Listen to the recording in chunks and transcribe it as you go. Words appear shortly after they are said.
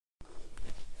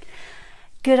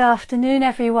Good afternoon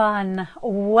everyone.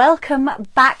 Welcome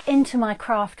back into my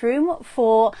craft room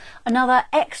for another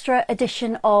extra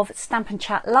edition of Stampin'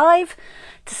 Chat Live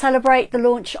to celebrate the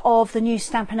launch of the new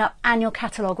Stampin' Up annual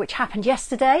catalogue, which happened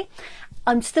yesterday.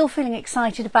 I'm still feeling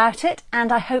excited about it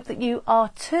and I hope that you are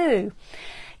too.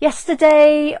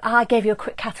 Yesterday I gave you a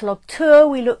quick catalogue tour.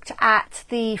 We looked at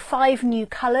the 5 new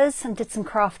colours and did some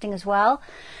crafting as well.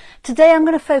 Today I'm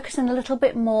going to focus in a little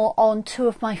bit more on 2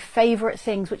 of my favourite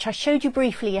things, which I showed you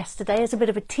briefly yesterday as a bit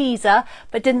of a teaser,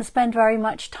 but didn't spend very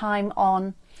much time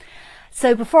on.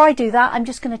 So before I do that, I'm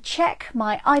just going to check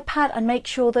my iPad and make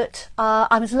sure that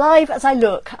I'm as live as I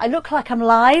look. I look like I'm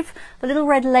live. The little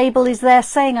red label is there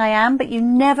saying I am, but you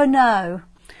never know.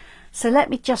 So let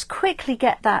me just quickly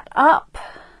get that up.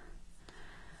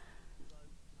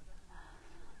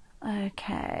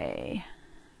 Okay.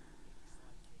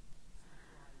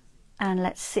 And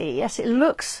let's see, yes, it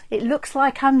looks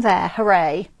like I'm there,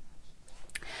 hooray.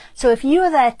 So if you are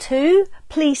there too,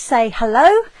 please say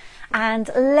hello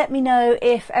and let me know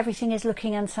if everything is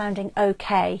looking and sounding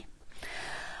okay.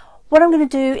 What I'm going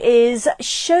to do is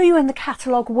show you in the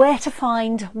catalogue where to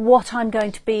find what I'm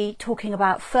going to be talking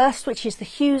about first, which is the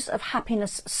Hues of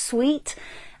Happiness suite,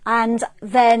 and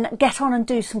then get on and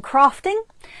do some crafting.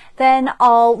 Then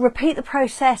I'll repeat the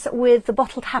process with the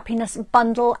Bottled Happiness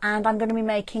bundle, and I'm going to be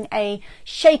making a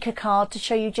shaker card to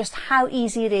show you just how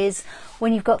easy it is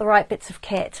when you've got the right bits of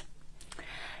kit.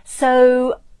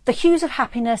 So the Hues of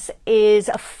Happiness is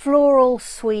a floral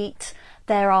suite.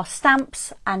 There are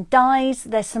stamps and dies.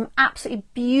 There's some absolutely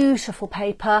beautiful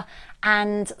paper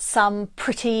and some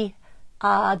pretty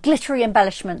glittery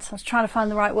embellishments. I was trying to find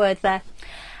the right word there.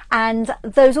 And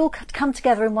those all come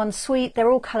together in one suite. They're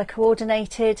all colour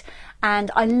coordinated and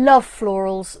I love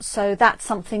florals, so that's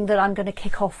something that I'm going to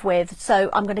kick off with. So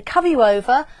I'm going to cover you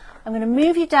over, I'm going to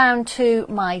move you down to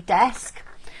my desk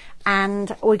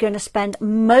and we're going to spend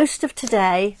most of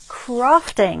today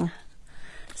crafting.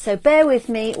 So bear with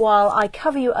me while I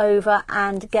cover you over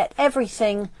and get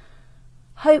everything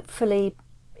hopefully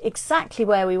exactly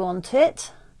where we want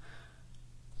it.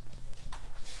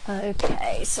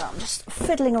 Okay, so I'm just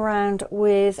fiddling around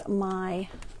with my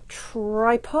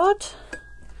tripod.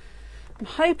 I'm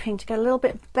hoping to get a little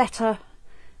bit better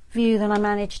view than I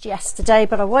managed yesterday,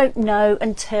 but I won't know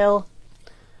until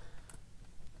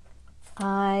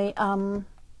I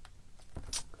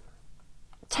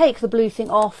take the blue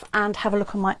thing off and have a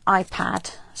look on my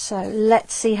iPad. So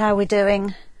let's see how we're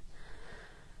doing.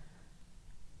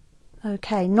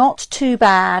 Okay, not too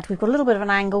bad. We've got a little bit of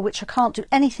an angle, which I can't do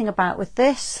anything about with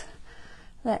this.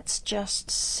 Let's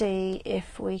just see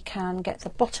if we can get the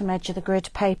bottom edge of the grid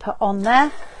paper on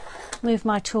there. Move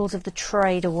my tools of the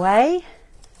trade away.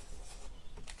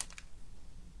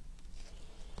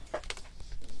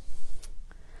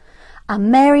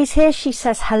 And Mary's here. She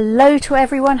says hello to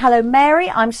everyone. Hello, Mary.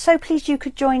 I'm so pleased you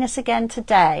could join us again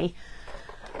today.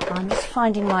 I'm just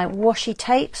finding my washi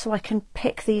tape so I can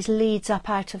pick these leads up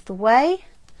out of the way.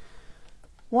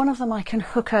 One of them I can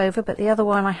hook over, but the other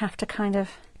one I have to kind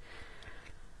of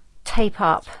tape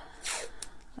up.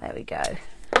 There we go.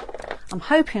 I'm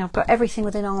hoping I've got everything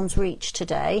within arm's reach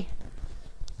today.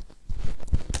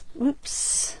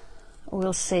 Oops,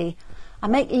 we'll see. I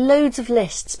make loads of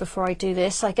lists before I do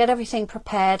this. I get everything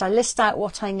prepared, I list out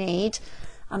what I need,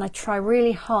 and I try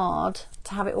really hard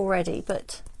to have it all ready,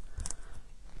 but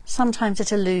sometimes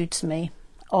it eludes me.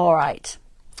 All right,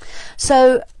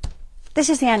 so this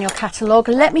is the annual catalogue.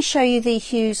 Let me show you the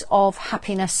Hues of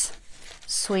Happiness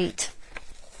suite.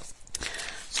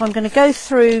 So I'm going to go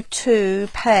through to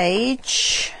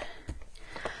page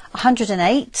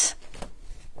 108.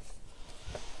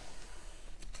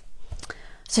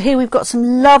 So here we've got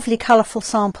some lovely colourful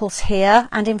samples here,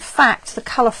 and in fact the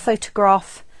colour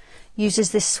photograph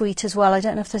uses this suite as well. I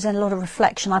don't know if there's a lot of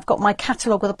reflection. I've got my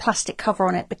catalogue with a plastic cover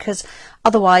on it because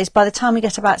otherwise by the time we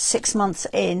get about 6 months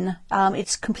in,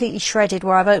 it's completely shredded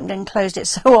where I've opened and closed it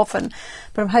so often,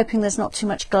 but I'm hoping there's not too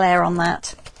much glare on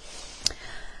that.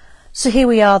 So here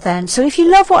we are then. So if you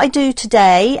love what I do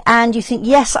today and you think,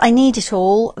 yes, I need it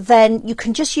all, then you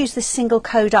can just use this single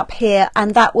code up here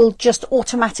and that will just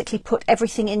automatically put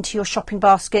everything into your shopping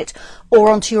basket or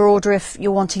onto your order if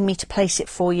you're wanting me to place it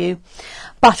for you.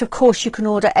 But of course you can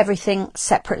order everything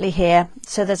separately here.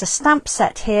 So there's a stamp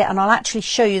set here and I'll actually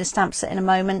show you the stamp set in a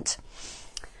moment.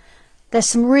 There's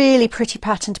some really pretty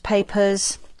patterned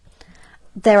papers.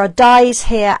 There are dies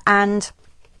here and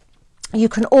you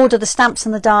can order the stamps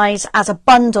and the dies as a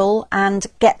bundle and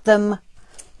get them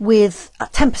with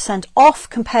 10% off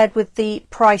compared with the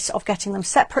price of getting them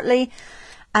separately.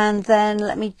 And then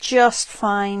let me just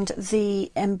find the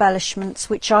embellishments,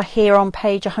 which are here on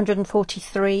page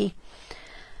 143.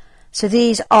 So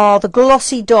these are the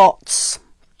glossy dots,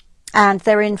 and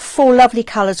they're in 4 lovely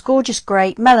colours: Gorgeous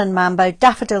Grape, Melon Mambo,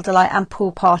 Daffodil Delight and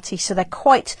Pool Party. So they're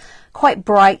quite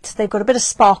bright. They've got a bit of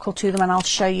sparkle to them, and I'll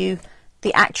show you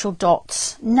the actual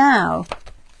dots now.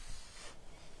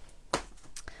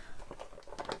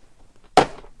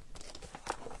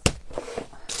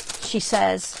 She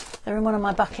says they're in one of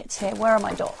my buckets here. Where are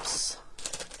my dots?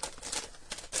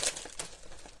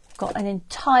 Got an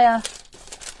entire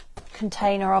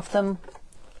container of them.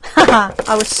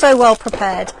 I was so well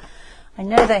prepared. I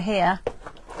know they're here.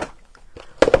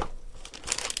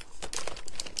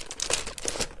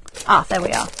 Ah, there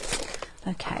we are.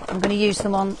 Okay, I'm going to use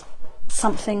them on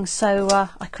something, so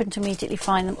I couldn't immediately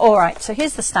find them. All right, so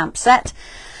here's the stamp set.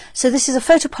 So this is a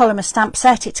photopolymer stamp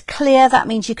set. It's clear. That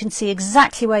means you can see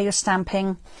exactly where you're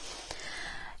stamping.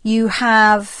 You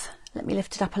have, let me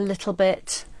lift it up a little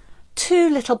bit, 2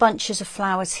 little bunches of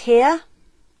flowers here,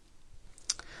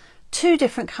 2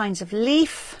 different kinds of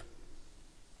leaf.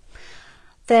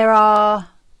 There are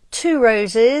 2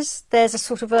 roses. There's a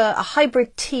sort of a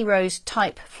hybrid tea rose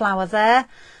type flower there,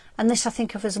 and this I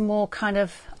think of as a more kind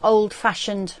of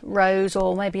old-fashioned rose,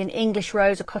 or maybe an English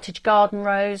rose, a cottage garden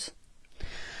rose.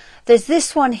 There's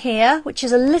this one here, which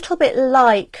is a little bit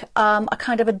like a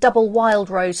kind of a double wild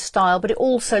rose style, but it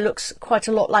also looks quite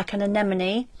a lot like an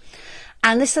anemone.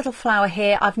 And this little flower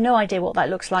here, I've no idea what that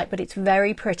looks like, but it's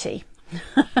very pretty.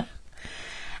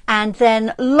 And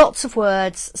then lots of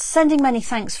words: sending many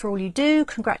thanks for all you do,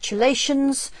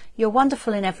 congratulations, you're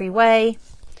wonderful in every way,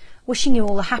 wishing you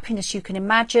all the happiness you can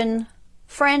imagine,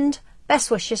 friend, best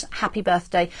wishes, happy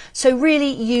birthday. So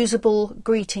really usable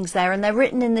greetings there, and they're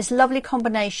written in this lovely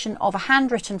combination of a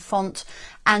handwritten font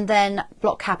and then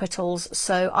block capitals.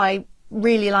 So I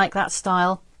really like that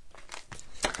style.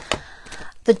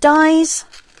 The dies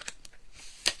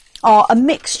are a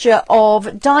mixture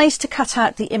of dies to cut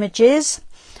out the images,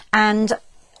 and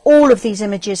all of these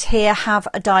images here have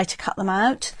a die to cut them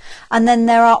out. And then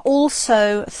there are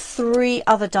also 3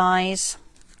 other dies.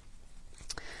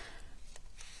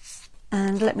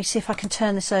 And let me see if I can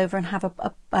turn this over and have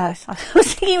I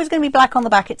was thinking it was going to be black on the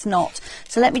back. It's not.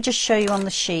 So let me just show you on the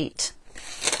sheet.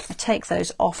 I take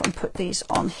those off and put these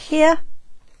on here.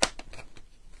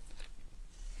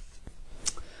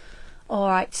 All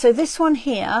right, so this one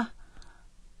here,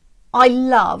 I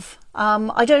love.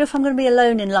 I don't know if I'm going to be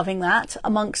alone in loving that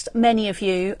amongst many of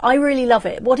you. I really love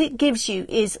it. What it gives you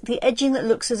is the edging that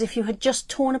looks as if you had just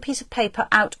torn a piece of paper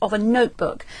out of a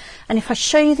notebook. And if I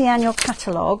show you the annual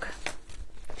catalogue,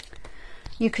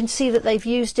 you can see that they've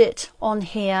used it on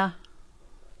here.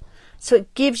 So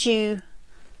it gives you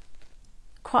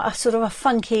quite a sort of a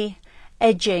funky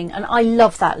edging, and I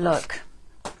love that look.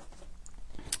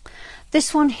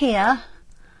 This one here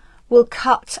will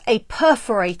cut a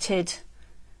perforated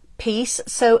piece.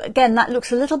 So again, that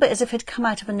looks a little bit as if it had come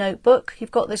out of a notebook.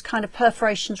 You've got those kind of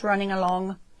perforations running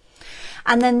along.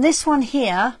 And then this one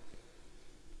here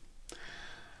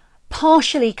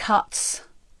partially cuts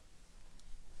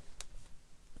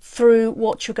through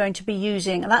what you're going to be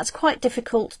using, and that's quite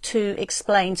difficult to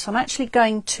explain. So I'm actually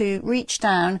going to reach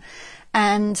down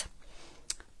and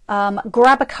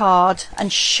grab a card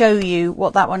and show you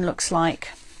what that one looks like.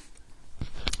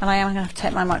 And I am going to have to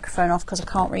take my microphone off because I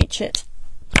can't reach it.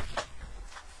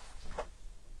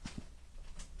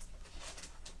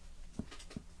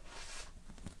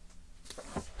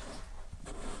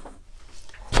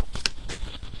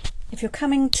 If you're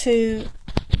coming to,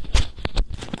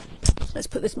 let's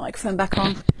put this microphone back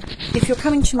on. If you're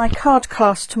coming to my card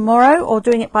class tomorrow or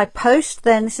doing it by post,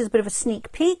 then this is a bit of a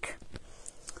sneak peek.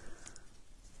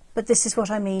 But this is what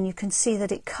I mean. You can see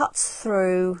that it cuts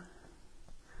through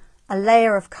a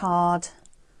layer of card.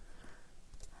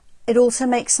 It also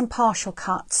makes some partial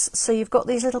cuts. So you've got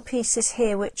these little pieces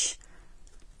here which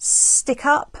stick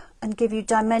up and give you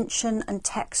dimension and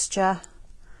texture.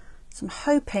 So I'm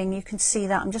hoping you can see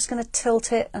that. I'm just going to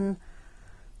tilt it and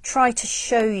try to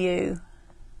show you.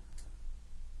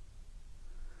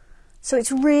 So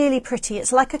it's really pretty.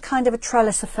 It's like a kind of a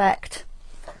trellis effect,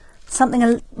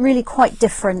 something really quite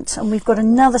different. And we've got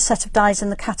another set of dies in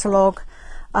the catalogue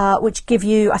which give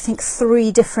you, I think,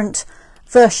 3 different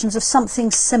versions of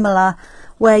something similar,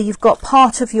 where you've got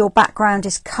part of your background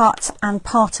is cut and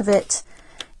part of it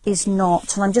is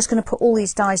not. And I'm just going to put all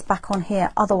these dies back on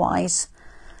here, otherwise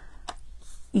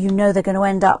you know they're going to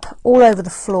end up all over the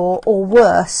floor, or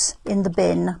worse, in the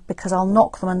bin, because I'll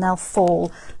knock them and they'll fall.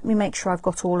 Let me make sure I've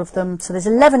got all of them. So there's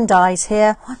 11 dies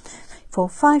here. 1, 2, 3, 4,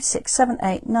 5, 6, 7,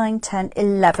 8, 9, 10,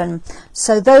 11.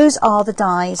 So those are the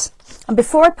dies. And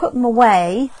before I put them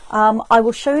away, I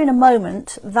will show you in a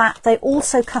moment that they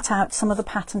also cut out some of the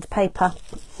patterned paper.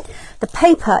 The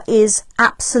paper is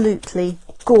absolutely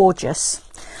gorgeous.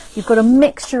 You've got a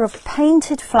mixture of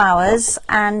painted flowers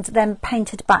and then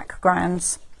painted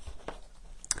backgrounds.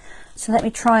 So let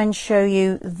me try and show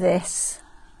you this.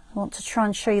 I want to try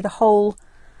and show you the whole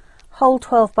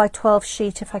 12 by 12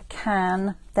 sheet if I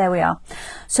can. There we are.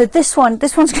 So this one's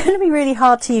going to be really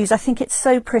hard to use. I think it's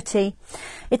so pretty.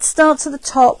 It starts at the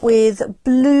top with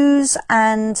blues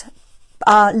and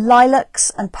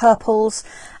lilacs and purples,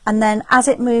 and then as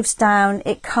it moves down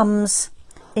it comes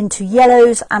into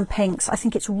yellows and pinks. I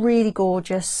think it's really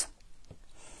gorgeous.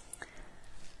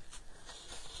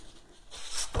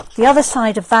 The other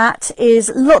side of that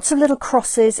is lots of little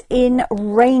crosses in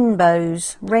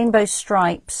rainbows, rainbow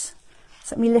stripes.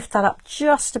 So let me lift that up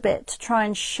just a bit to try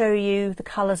and show you the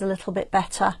colours a little bit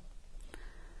better.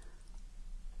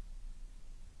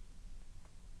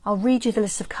 I'll read you the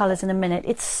list of colours in a minute.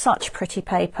 It's such pretty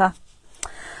paper.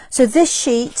 So this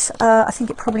sheet, I think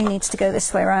it probably needs to go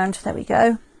this way around. There we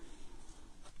go.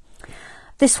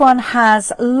 This one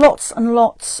has lots and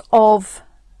lots of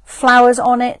flowers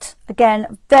on it.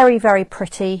 Again, very, very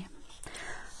pretty.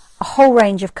 A whole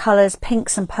range of colours,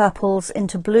 pinks and purples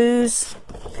into blues.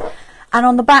 And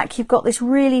on the back you've got this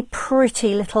really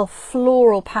pretty little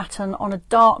floral pattern on a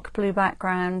dark blue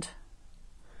background.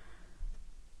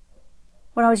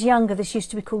 When I was younger, this used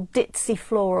to be called Ditzy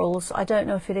Florals. I don't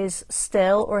know if it is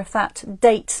still or if that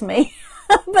dates me,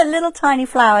 but little tiny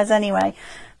flowers anyway.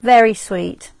 Very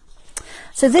sweet.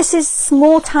 So this is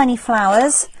more tiny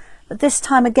flowers, but this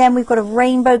time again we've got a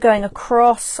rainbow going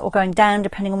across or going down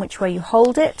depending on which way you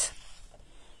hold it.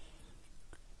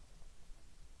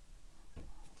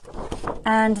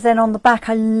 And then on the back,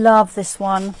 I love this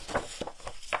one.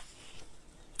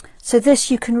 So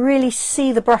this, you can really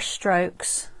see the brush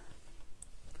strokes,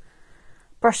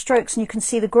 and you can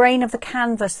see the grain of the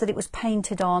canvas that it was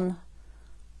painted on.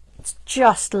 It's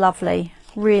just lovely,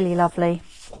 really lovely.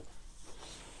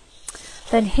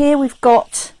 Then here we've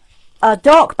got a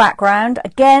dark background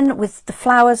again with the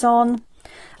flowers on,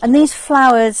 and these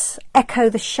flowers echo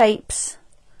the shapes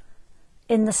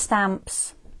in the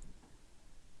stamps.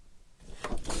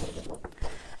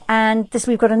 And this,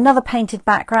 we've got another painted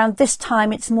background. This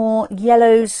time it's more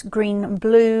yellows, green and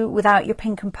blue without your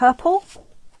pink and purple.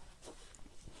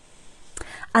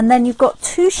 And then you've got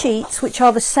two sheets which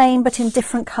are the same but in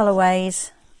different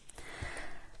colourways.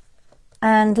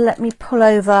 And let me pull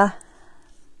over.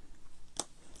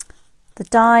 The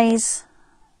dies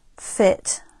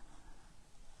fit,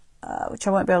 which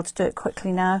I won't be able to do it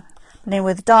quickly now. But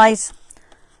anyway, the dies.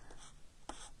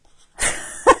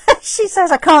 She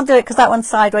says I can't do it because that one's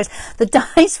sideways. The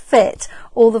dies fit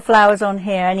all the flowers on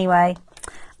here anyway.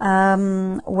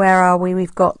 Where are we?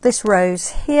 We've got this rose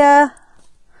here.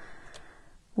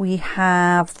 We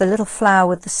have the little flower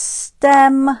with the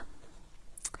stem.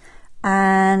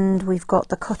 And we've got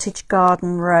the cottage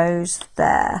garden rose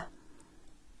there.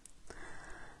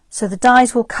 So the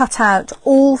dies will cut out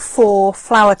all four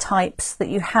flower types that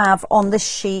you have on this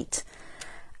sheet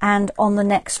and on the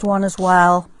next one as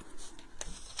well.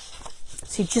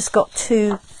 So you've just got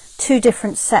two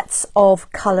different sets of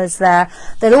colours there.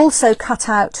 They'll also cut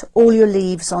out all your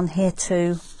leaves on here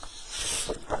too.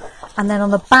 And then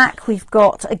on the back we've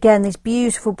got again these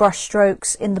beautiful brush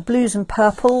strokes in the blues and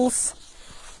purples.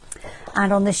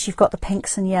 And on this you've got the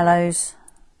pinks and yellows.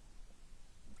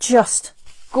 Just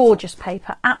gorgeous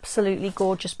paper, absolutely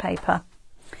gorgeous paper.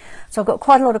 So I've got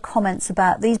quite a lot of comments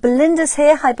about these. Belinda's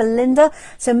here. Hi Belinda.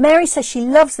 So Mary says she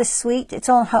loves this suite. It's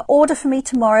on her order for me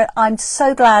tomorrow. I'm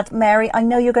so glad, Mary. I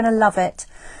know you're going to love it.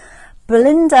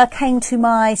 Belinda came to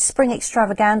my spring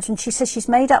extravaganza and she says she's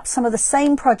made up some of the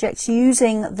same projects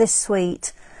using this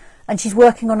suite and she's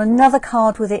working on another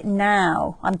card with it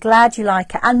now. I'm glad you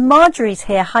like it. And Marjorie's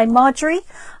here. Hi Marjorie.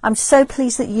 I'm so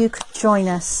pleased that you could join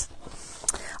us.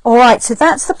 All right, so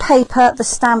that's the paper, the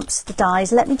stamps, the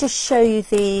dies. Let me just show you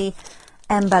the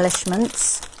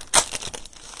embellishments.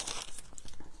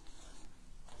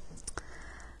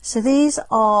 So these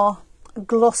are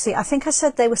glossy. I think I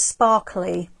said they were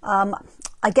sparkly.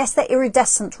 I guess they're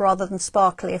iridescent rather than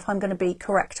sparkly, if I'm going to be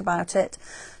correct about it.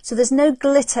 So there's no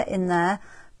glitter in there,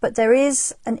 but there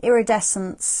is an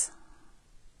iridescence.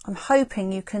 I'm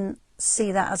hoping you can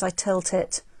see that as I tilt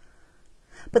it.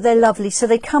 But they're lovely. So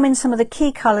they come in some of the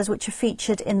key colours which are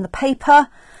featured in the paper,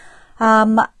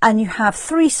 and you have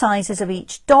 3 sizes of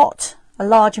each dot, a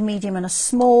large, a medium and a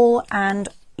small, and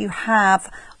you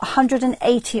have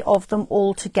 180 of them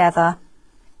all together.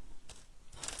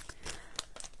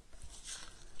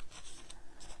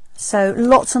 So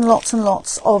lots and lots and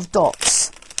lots of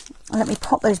dots. And let me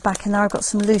pop those back in there. I've got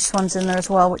some loose ones in there as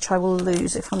well, which I will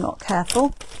lose if I'm not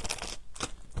careful.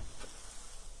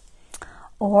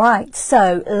 All right,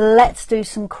 so let's do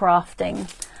some crafting.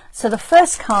 So the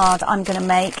first card I'm going to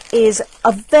make is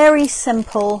a very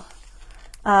simple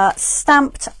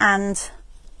stamped and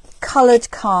coloured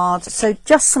card. So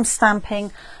just some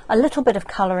stamping, a little bit of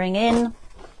colouring in,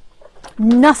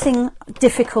 nothing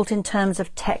difficult in terms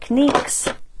of techniques,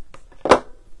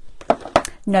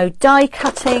 no die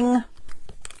cutting,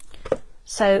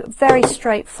 so very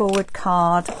straightforward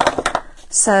card.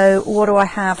 So what do I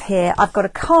have here? I've got a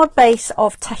card base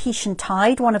of Tahitian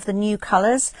Tide, one of the new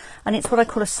colours, and it's what I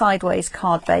call a sideways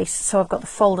card base. So I've got the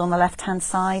fold on the left hand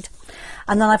side,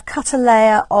 and then I've cut a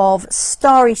layer of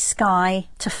Starry Sky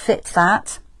to fit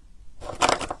that,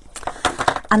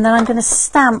 and then I'm going to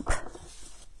stamp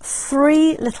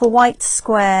 3 little white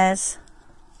squares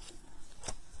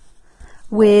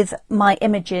with my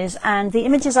images, and the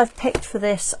images I've picked for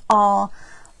this are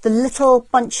the little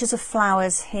bunches of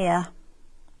flowers here.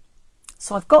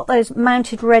 So I've got those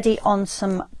mounted ready on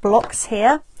some blocks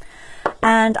here,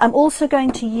 and I'm also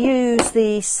going to use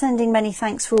the sending many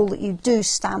thanks for all that you do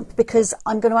stamp, because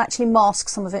I'm going to actually mask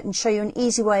some of it and show you an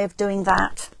easy way of doing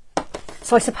that.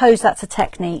 So I suppose that's a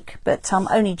technique, but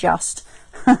only just.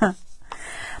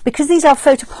 Because these are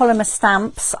photopolymer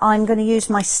stamps, I'm going to use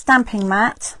my stamping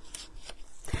mat,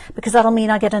 because that'll mean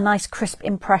I get a nice crisp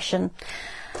impression.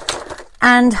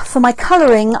 And for my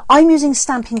colouring, I'm using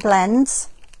Stampin' Blends,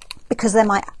 because they're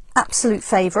my absolute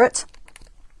favourite.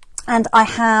 And I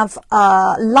have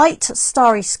light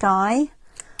Starry Sky,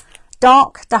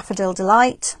 dark Daffodil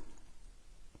Delight,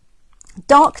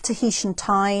 dark Tahitian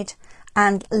Tide,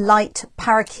 and light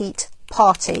Parakeet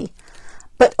Party.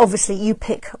 But obviously you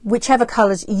pick whichever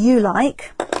colours you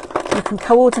like. You can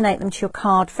coordinate them to your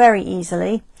card very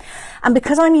easily. And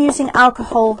because I'm using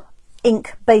alcohol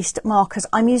ink based markers,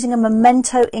 I'm using a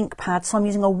Memento ink pad, so I'm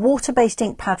using a water based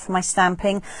ink pad for my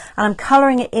stamping, and I'm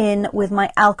colouring it in with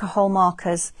my alcohol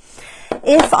markers.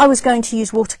 If I was going to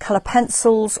use watercolour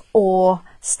pencils or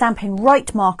Stampin'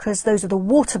 Write markers, those are the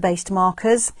water based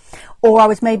markers, or I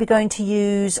was maybe going to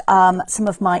use some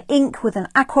of my ink with an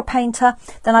aqua painter,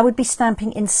 then I would be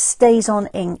stamping in StazOn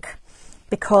ink,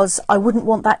 because I wouldn't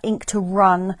want that ink to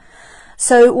run.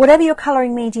 So whatever your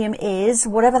colouring medium is,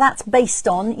 whatever that's based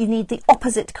on, you need the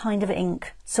opposite kind of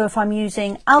ink. So if I'm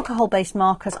using alcohol-based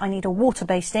markers, I need a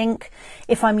water-based ink.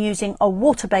 If I'm using a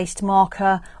water-based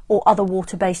marker or other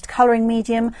water-based colouring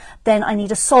medium, then I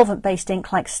need a solvent-based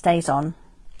ink like StazOn.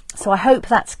 So I hope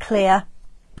that's clear.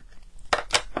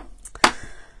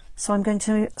 So I'm going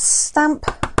to stamp.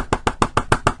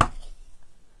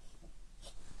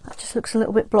 That just looks a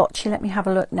little bit blotchy. Let me have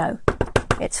a look. No,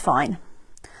 it's fine.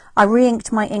 I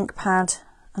re-inked my ink pad,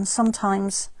 and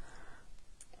sometimes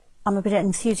I'm a bit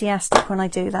enthusiastic when I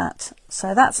do that.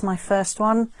 So that's my first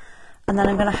one, and then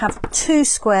I'm going to have 2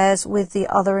 squares with the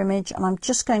other image, and I'm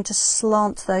just going to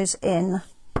slant those in.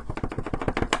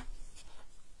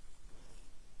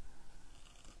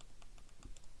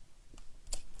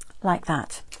 Like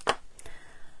that.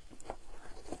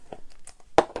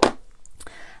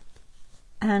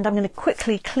 And I'm going to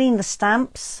quickly clean the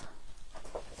stamps.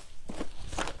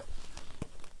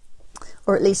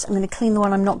 Or at least I'm going to clean the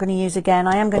one I'm not going to use again.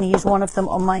 I am going to use one of them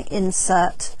on my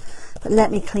insert, but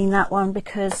let me clean that one,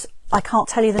 because I can't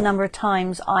tell you the number of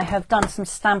times I have done some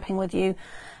stamping with you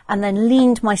and then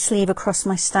leaned my sleeve across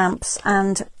my stamps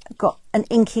and got an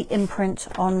inky imprint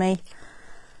on me.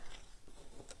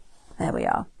 There we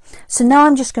are. So now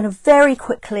I'm just going to very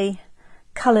quickly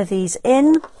colour these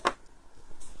in.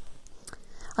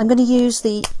 I'm going to use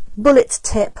the bullet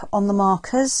tip on the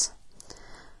markers.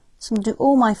 So I'm going to do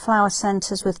all my flower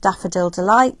centres with Daffodil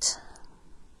Delight.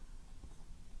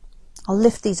 I'll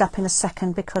lift these up in a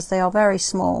second because they are very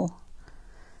small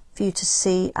for you to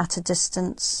see at a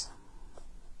distance.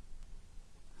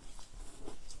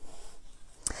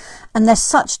 And they're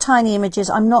such tiny images,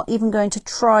 I'm not even going to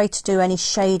try to do any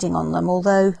shading on them,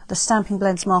 although the Stampin'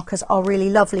 Blends markers are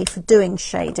really lovely for doing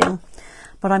shading,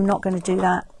 but I'm not going to do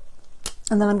that.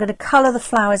 And then I'm going to colour the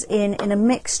flowers in a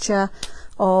mixture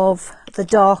of the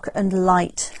dark and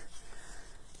light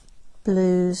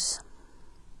blues.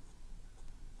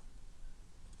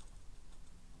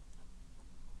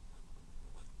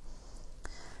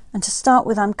 And to start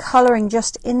with, I'm colouring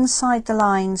just inside the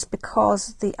lines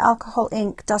because the alcohol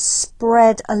ink does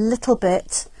spread a little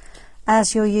bit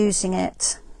as you're using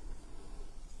it.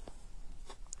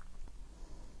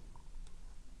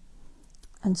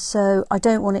 And so I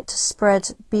don't want it to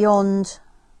spread beyond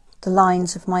the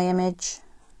lines of my image.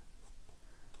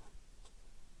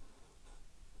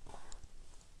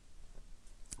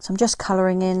 So I'm just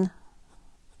colouring in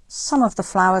some of the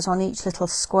flowers on each little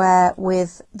square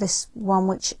with this one,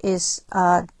 which is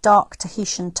dark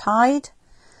Tahitian Tide,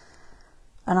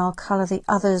 and I'll colour the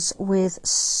others with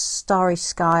Starry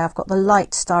Sky. I've got the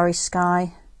light Starry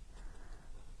Sky.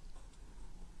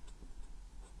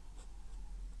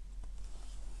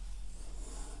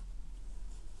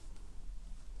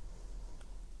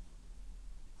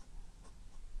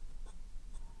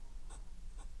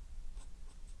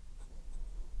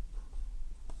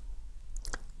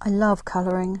 I love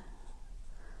colouring.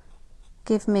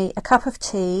 Give me a cup of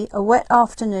tea, a wet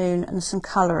afternoon and some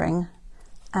colouring,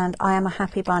 and I am a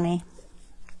happy bunny.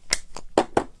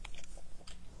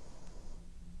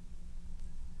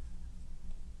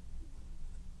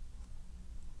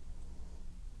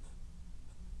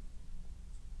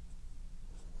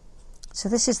 So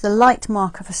this is the light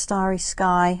marker for Starry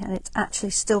Sky, and it's actually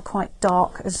still quite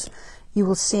dark, as you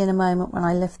will see in a moment when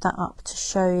I lift that up to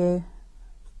show you.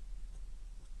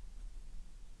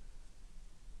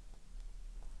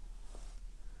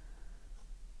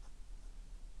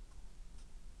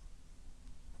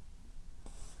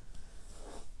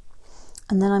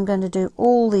 And then I'm going to do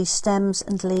all these stems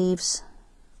and leaves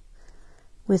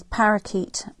with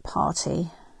Parakeet Party,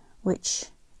 which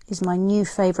is my new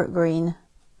favourite green.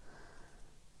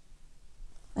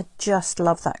 I just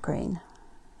love that green.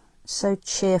 So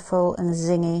cheerful and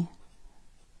zingy.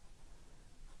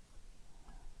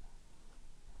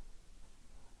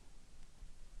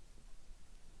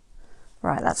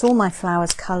 Right, that's all my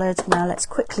flowers coloured. Now let's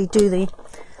quickly do the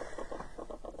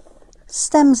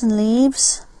stems and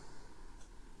leaves.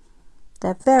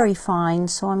 They're very fine,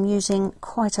 so I'm using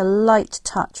quite a light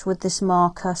touch with this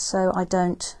marker so I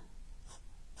don't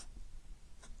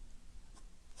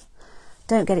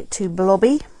get it too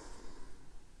blobby.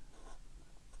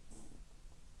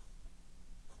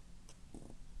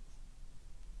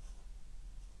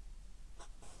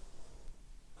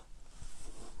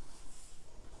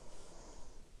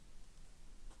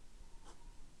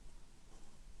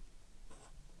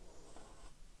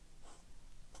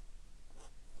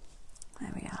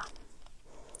 There we are.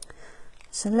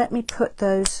 So let me put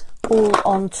those all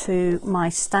onto my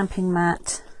stamping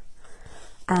mat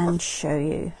and show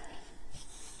you.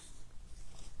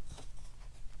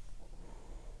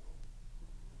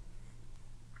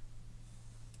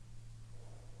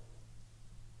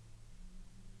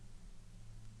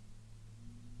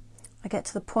 I get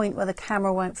to the point where the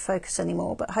camera won't focus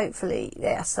anymore, but hopefully,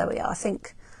 yes, there we are. I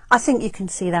think you can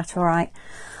see that all right.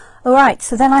 All right,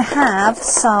 so then I have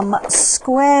some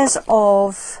squares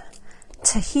of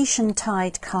Tahitian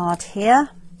Tide card here,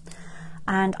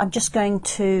 and I'm just going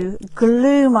to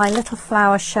glue my little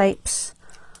flower shapes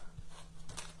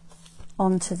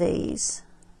onto these.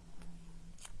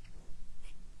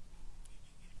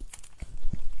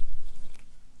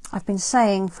 I've been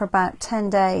saying for about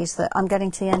 10 days that I'm getting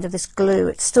to the end of this glue.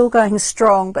 It's still going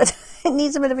strong, but it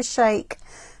needs a bit of a shake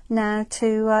now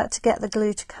to get the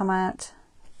glue to come out.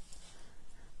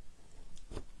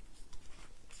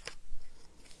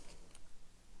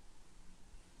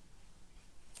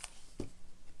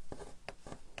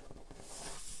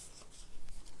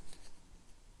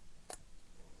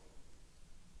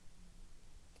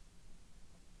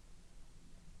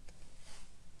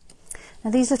 Now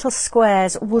these little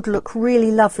squares would look really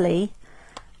lovely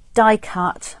die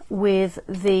cut with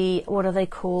the, what are they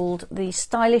called, the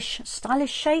stylish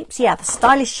shapes? Yeah, the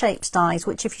stylish shapes dies,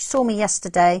 which if you saw me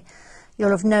yesterday, you'll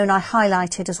have known I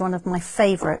highlighted as one of my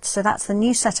favourites. So that's the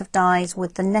new set of dies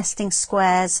with the nesting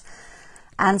squares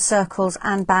and circles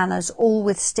and banners, all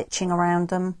with stitching around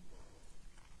them.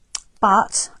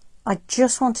 But I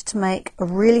just wanted to make a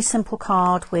really simple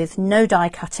card with no die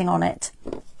cutting on it.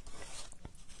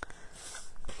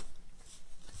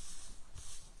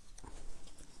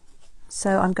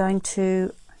 So I'm going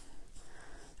to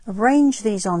arrange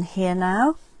these on here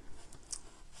now.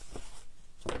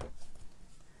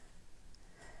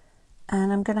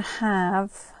 And I'm going to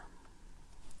have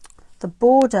the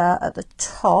border at the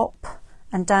top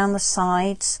and down the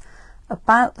sides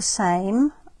about the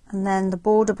same, and then the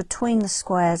border between the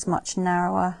squares much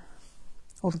narrower,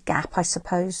 or the gap, I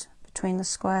suppose, between the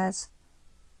squares.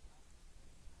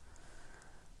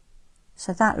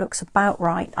 So that looks about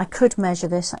right. I could measure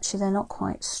this, actually they're not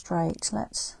quite straight.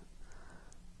 Let's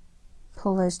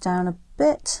pull those down a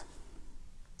bit.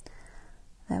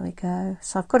 There we go.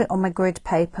 So I've got it on my grid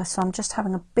paper, so I'm just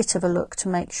having a bit of a look to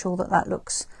make sure that that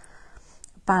looks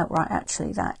about right.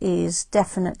 Actually, that is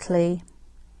definitely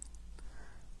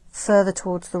further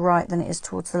towards the right than it is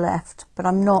towards the left, but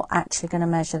I'm not actually going to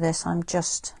measure this. I'm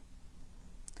just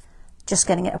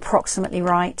getting it approximately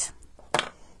right.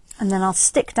 And then I'll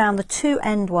stick down the two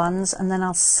end ones, and then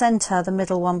I'll center the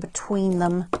middle one between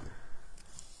them.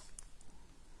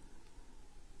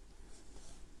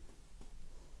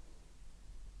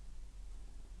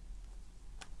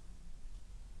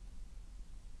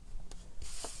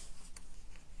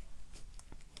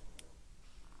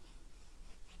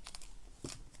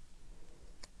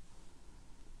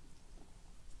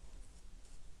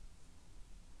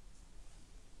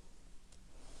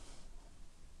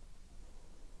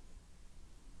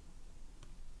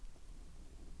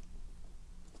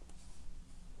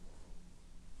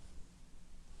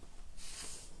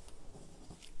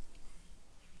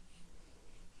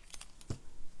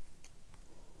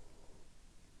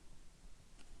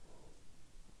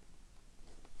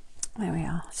 There we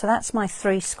are. So that's my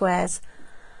 3 squares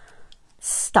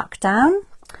stuck down.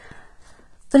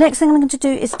 The next thing I'm going to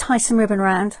do is tie some ribbon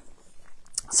around.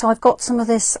 So I've got some of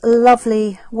this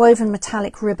lovely woven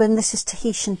metallic ribbon. This is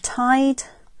Tahitian Tide.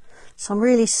 So I'm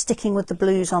really sticking with the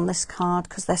blues on this card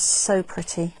because they're so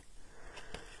pretty.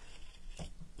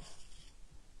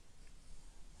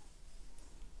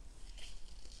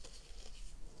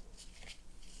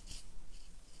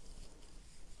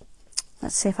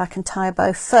 Let's see if I can tie a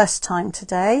bow first time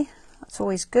today. That's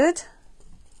always good.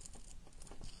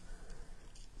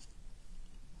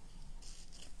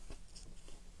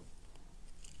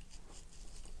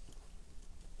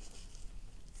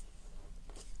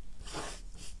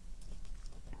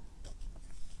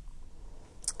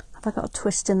 Have I got a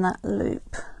twist in that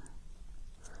loop?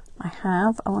 I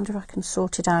have. I wonder if I can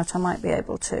sort it out. I might be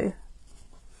able to.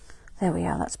 There we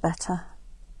are, that's better.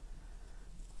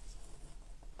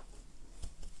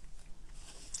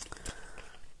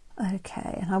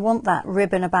 Okay, and I want that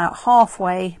ribbon about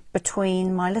halfway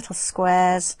between my little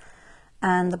squares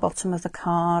and the bottom of the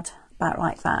card, about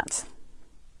like that.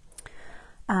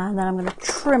 And then I'm going to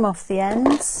trim off the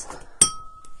ends,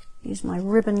 use my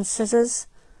ribbon scissors.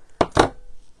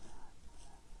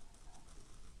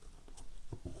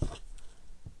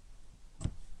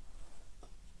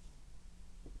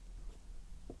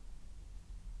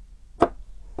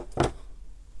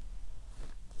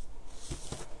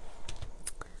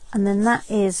 And then that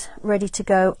is ready to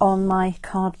go on my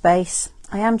card base.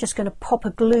 I am just going to pop a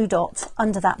glue dot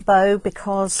under that bow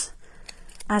because,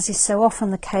 as is so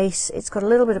often the case, it's got a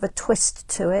little bit of a twist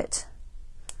to it.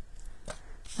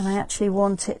 And I actually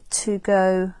want it to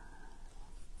go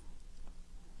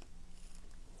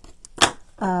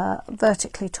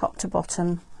vertically top to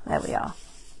bottom. There we are.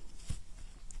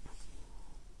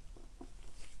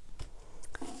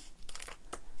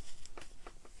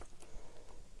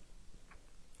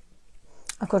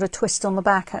 I've got a twist on the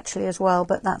back actually as well,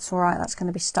 but that's all right, that's going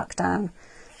to be stuck down.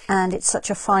 And it's such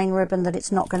a fine ribbon that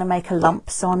it's not going to make a lump,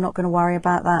 so I'm not going to worry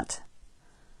about that.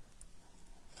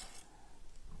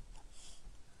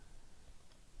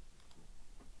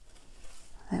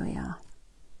 There we are.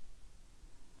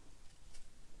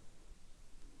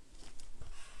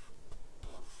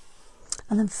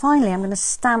 And then finally I'm going to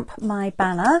stamp my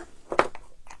banner.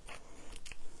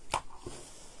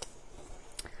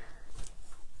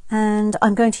 And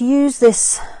I'm going to use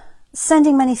this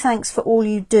sending many thanks for all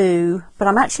you do, but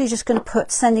I'm actually just going to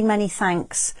put sending many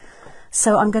thanks.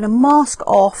 So I'm going to mask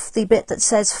off the bit that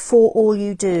says for all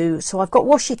you do. So I've got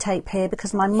washi tape here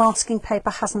because my masking paper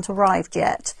hasn't arrived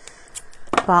yet,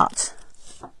 but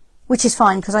which is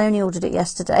fine because I only ordered it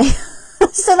yesterday.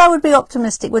 So that would be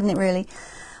optimistic, wouldn't it really?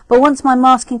 But once my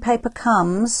masking paper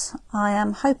comes, I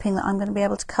am hoping that I'm going to be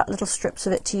able to cut little strips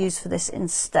of it to use for this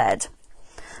instead.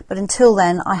 But until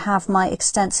then, I have my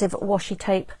extensive washi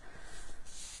tape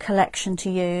collection to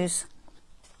use.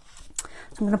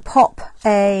 So I'm going to pop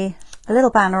a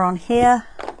little banner on here.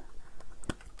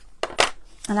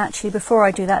 And actually, before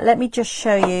I do that, let me just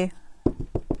show you.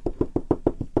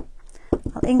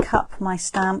 I'll ink up my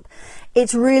stamp.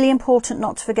 It's really important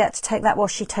not to forget to take that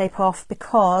washi tape off,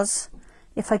 because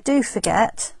if I do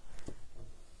forget,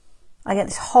 I get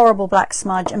this horrible black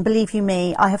smudge, and believe you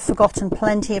me, I have forgotten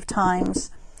plenty of times.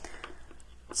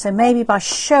 So maybe by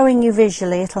showing you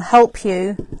visually, it'll help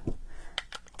you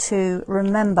to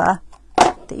remember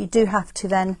that you do have to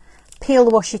then peel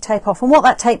the washi tape off. And what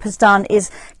that tape has done is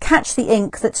catch the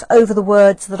ink that's over the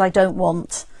words that I don't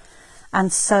want.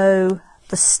 And so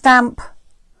the stamp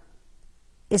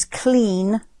is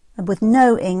clean and with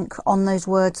no ink on those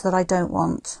words that I don't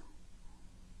want.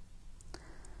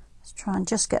 Let's try and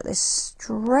just get this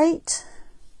straight.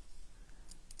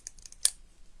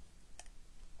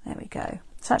 There we go.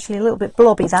 It's actually a little bit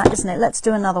blobby, that, isn't it? Let's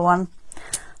do another one.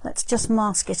 Let's just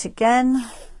mask it again.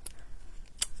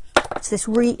 It's this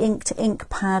re-inked ink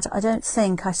pad. I don't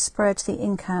think I spread the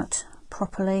ink out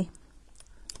properly.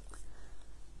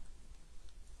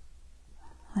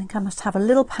 think I must have a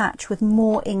little patch with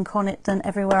more ink on it than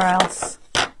everywhere else.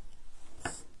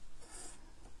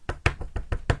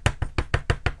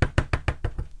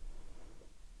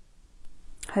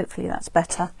 Hopefully that's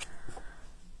better.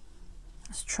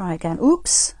 Let's try again.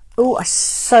 Oops. Oh, I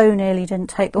so nearly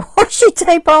didn't take the washi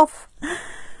tape off.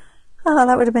 Oh,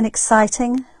 that would have been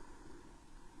exciting.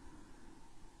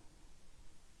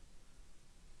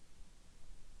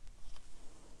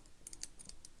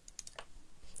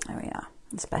 There we are.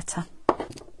 It's better.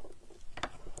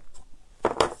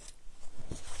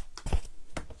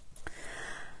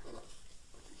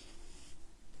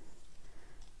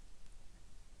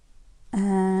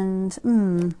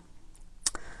 And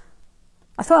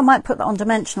I thought I might put that on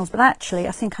dimensionals, but actually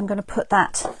I think I'm going to put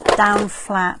that down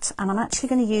flat, and I'm actually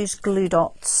going to use glue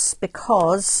dots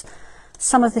because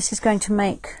some of this is going to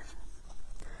make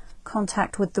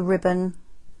contact with the ribbon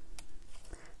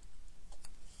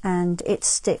and it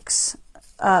sticks.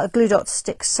 Glue dots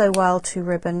stick so well to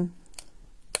ribbon.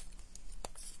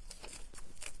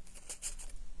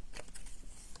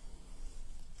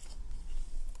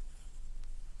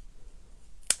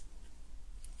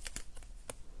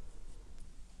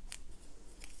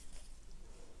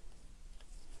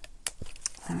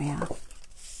 There we are.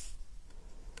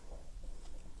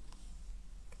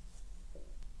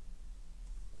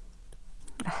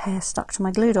 A hair stuck to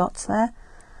my glue dots there.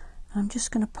 I'm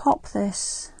just going to pop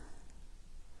this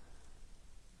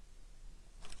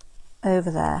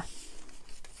over there.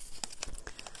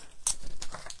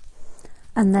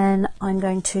 And then I'm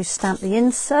going to stamp the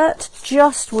insert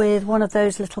just with one of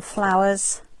those little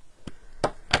flowers.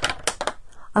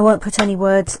 I won't put any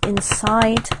words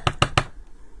inside.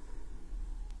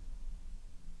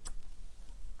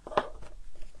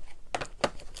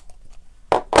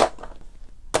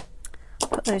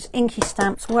 Those inky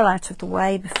stamps well out of the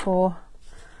way before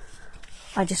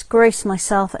I just grace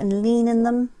myself and lean in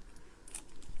them.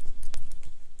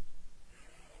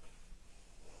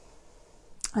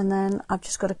 And then I've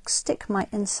just got to stick my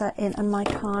insert in and my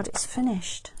card is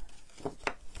finished.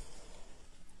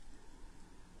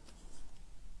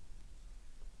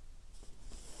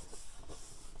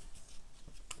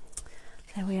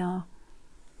 There we are.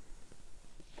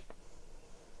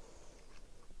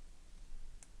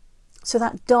 So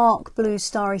that dark blue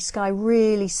starry sky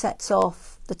really sets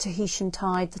off the Tahitian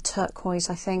tide, the turquoise,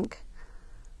 I think.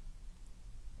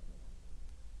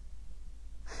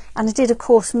 And I did, of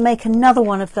course, make another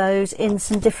one of those in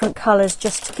some different colours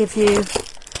just to give you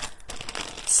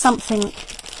something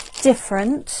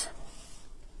different.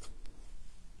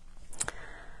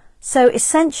 So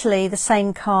essentially the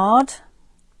same card.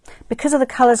 Because of the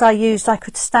colours I used, I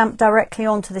could stamp directly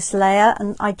onto this layer,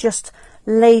 and I just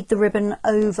laid the ribbon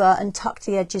over and tucked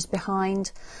the edges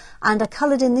behind, and I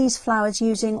coloured in these flowers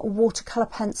using watercolour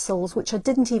pencils, which I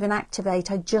didn't even activate,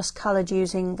 I just coloured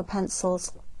using the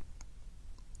pencils.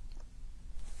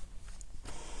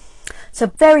 So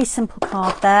very simple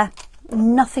card there,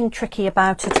 nothing tricky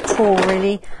about it at all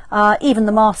really. Even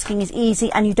the masking is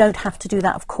easy, and you don't have to do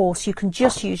that, of course. You can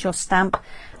just use your stamp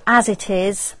as it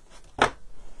is,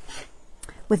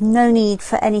 with no need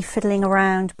for any fiddling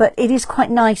around. But it is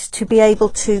quite nice to be able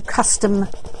to custom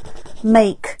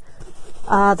make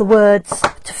the words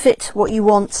to fit what you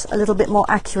want a little bit more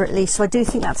accurately. So I do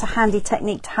think that's a handy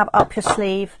technique to have up your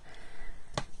sleeve.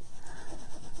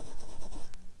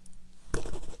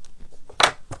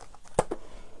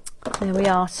 There we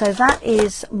are. So that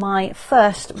is my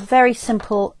first very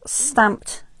simple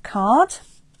stamped card.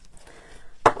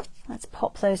 Let's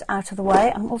pop those out of the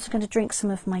way. I'm also going to drink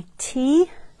some of my tea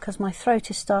because my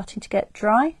throat is starting to get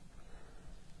dry.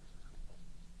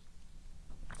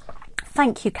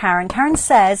 Thank you, Karen. Karen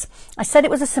says, I said it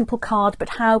was a simple card, but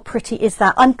how pretty is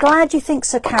that? I'm glad you think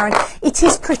so, Karen. It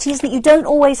is pretty, isn't it? You don't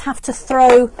always have to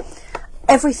throw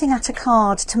everything at a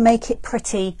card to make it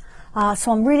pretty.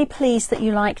 So I'm really pleased that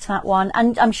you liked that one,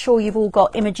 and I'm sure you've all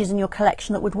got images in your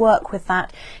collection that would work with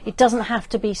that. It doesn't have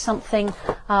to be something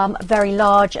very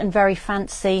large and very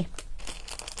fancy.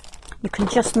 You can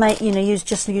just make,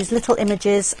 use little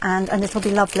images and it'll be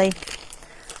lovely.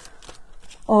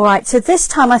 All right, so this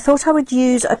time I thought I would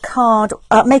use a card,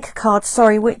 make a card,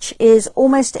 sorry, which is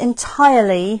almost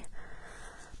entirely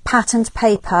patterned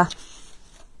paper.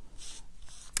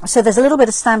 So there's a little bit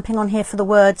of stamping on here for the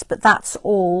words, but that's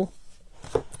all.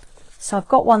 So I've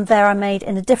got one there I made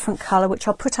in a different colour, which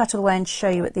I'll put out of the way and show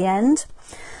you at the end.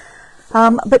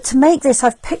 But to make this,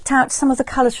 I've picked out some of the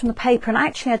colours from the paper, and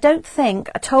actually I don't think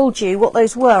I told you what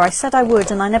those were. I said I would,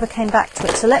 and I never came back to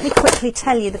it. So let me quickly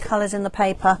tell you the colours in the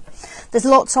paper. There's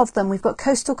lots of them. We've got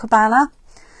Coastal Cabana,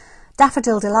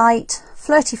 Daffodil Delight,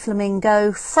 Flirty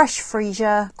Flamingo, Fresh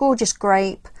Freesia, Gorgeous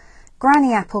Grape,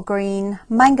 Granny Apple Green,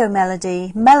 Mango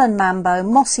Melody, Melon Mambo,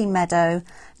 Mossy Meadow,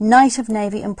 Night of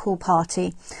Navy and Pool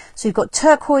Party. So you've got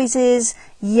turquoises,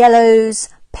 yellows,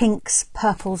 pinks,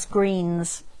 purples,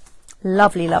 greens.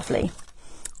 Lovely, lovely.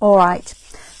 All right,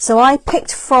 so I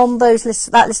picked from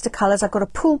that list of colours. I've got a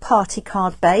Pool Party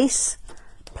card base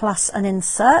plus an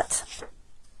insert.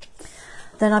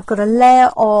 Then I've got a layer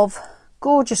of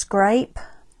Gorgeous Grape,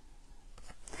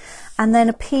 and then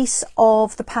a piece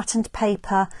of the patterned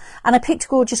paper. And I picked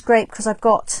Gorgeous Grape because I've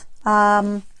got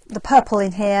the purple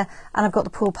in here, and I've got the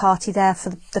Pool Party there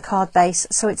for the card base.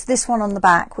 So it's this one on the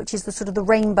back, which is the sort of the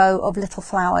rainbow of little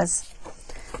flowers.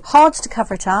 Hard to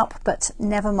cover it up, but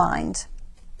never mind.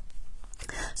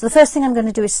 So the first thing I'm going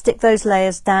to do is stick those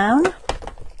layers down.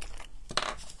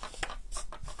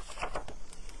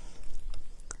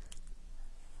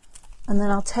 And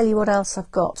then I'll tell you what else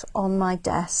I've got on my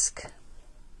desk.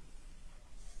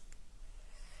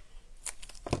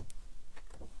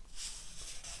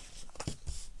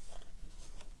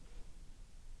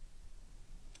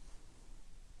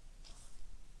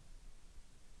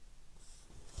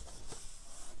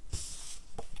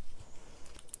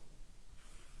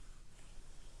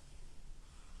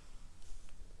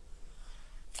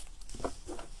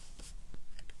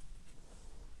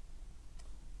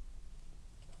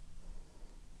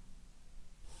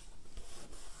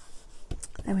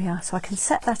 There we are, so I can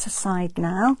set that aside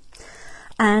now.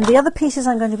 And the other pieces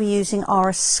I'm going to be using are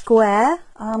a square.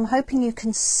 I'm hoping you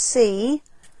can see.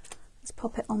 Let's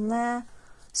pop it on there.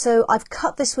 So I've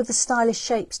cut this with the Stylish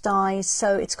Shapes dies,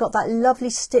 so it's got that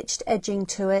lovely stitched edging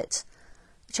to it,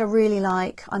 which I really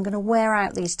like. I'm going to wear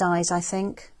out these dies, I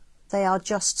think. They are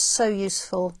just so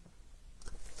useful.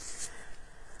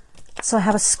 So I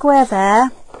have a square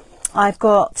there. I've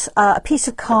got a piece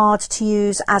of card to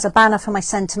use as a banner for my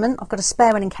sentiment. I've got a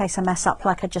spare one in case I mess up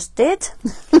like I just did.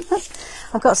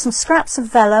 I've got some scraps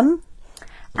of vellum,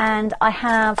 and I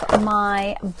have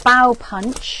my bow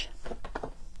punch,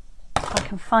 if I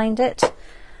can find it,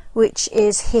 which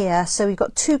is here. So we've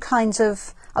got two kinds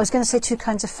of, I was going to say two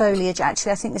kinds of foliage,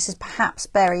 actually I think this is perhaps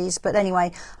berries, but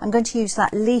anyway, I'm going to use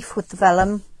that leaf with the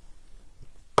vellum.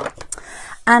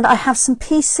 And I have some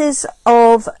pieces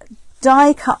of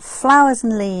die cut flowers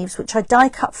and leaves, which I die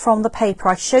cut from the paper.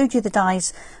 I showed you the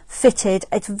dies fitted.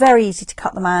 It's very easy to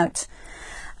cut them out.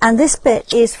 And this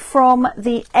bit is from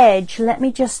the edge. Let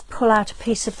me just pull out a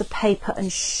piece of the paper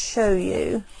and show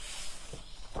you.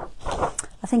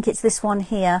 I think it's this one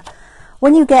here.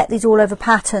 When you get these all over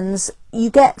patterns, you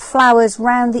get flowers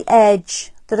round the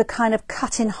edge that are kind of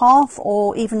cut in half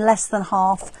or even less than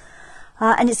half.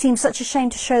 And it seems such a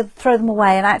shame to throw them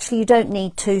away, and actually you don't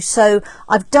need to. So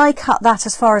I've die cut that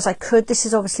as far as I could. This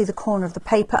is obviously the corner of the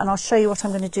paper, and I'll show you what I'm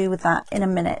going to do with that in a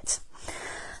minute.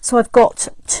 So I've got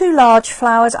two large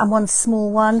flowers and one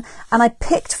small one, and I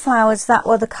picked flowers that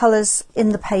were the colours in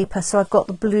the paper. So I've got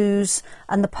the blues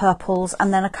and the purples,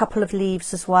 and then a couple of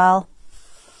leaves as well.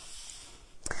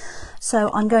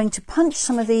 So I'm going to punch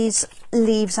some of these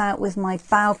leaves out with my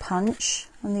bow punch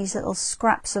and these little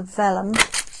scraps of vellum.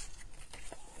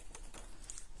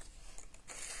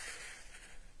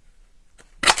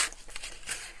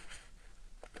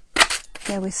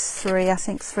 Go with three. I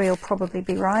think three will probably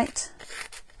be right.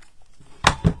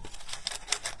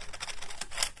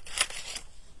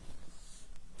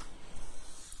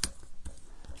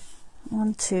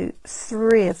 One, two,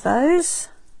 three of those,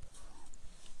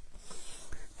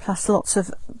 plus lots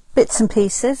of bits and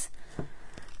pieces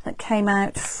that came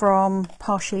out from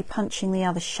partially punching the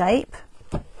other shape.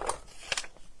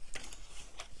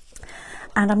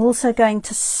 And I'm also going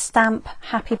to stamp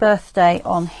Happy Birthday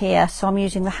on here. So I'm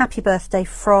using the Happy Birthday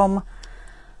from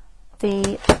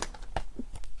the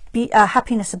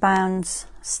Happiness Abounds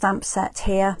stamp set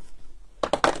here.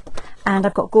 And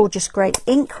I've got Gorgeous Grape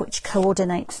ink, which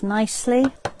coordinates nicely.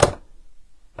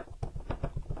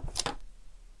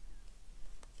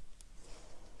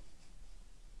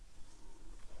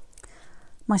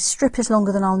 My strip is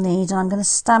longer than I'll need, and I'm going to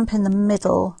stamp in the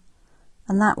middle,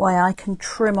 and that way I can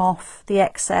trim off the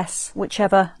excess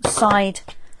whichever side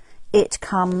it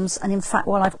comes. And in fact,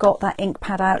 while I've got that ink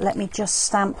pad out, let me just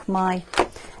stamp my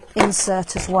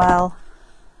insert as well.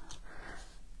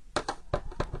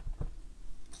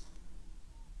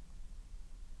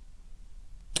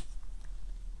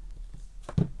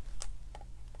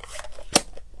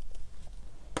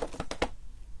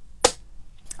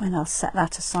 And I'll set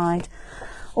that aside.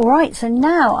 All right, so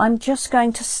now I'm just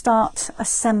going to start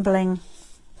assembling.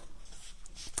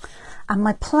 And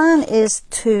my plan is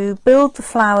to build the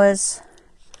flowers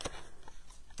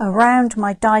around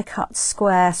my die cut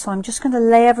square. So I'm just going to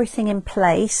lay everything in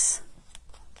place.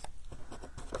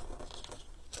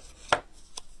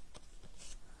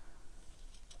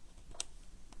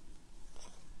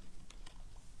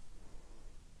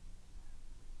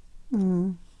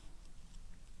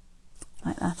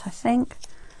 that, I think.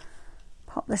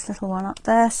 Pop this little one up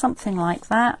there, something like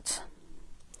that.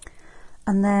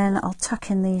 And then I'll tuck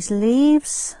in these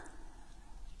leaves.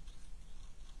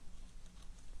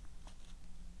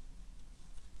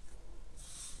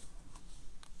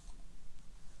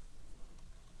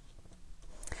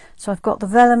 So I've got the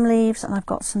vellum leaves and I've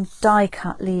got some die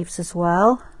cut leaves as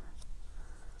well.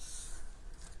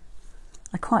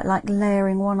 I quite like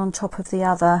layering one on top of the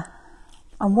other.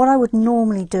 And what I would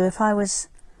normally do if I was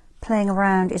playing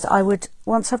around is I would,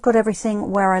 once I've got everything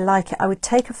where I like it, I would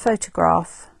take a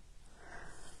photograph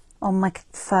on my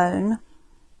phone,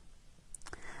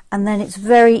 and then it's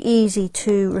very easy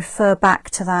to refer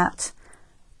back to that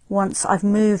once I've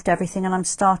moved everything and I'm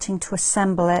starting to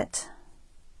assemble it.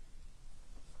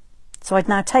 So I'd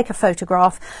now take a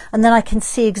photograph and then I can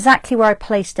see exactly where I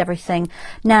placed everything.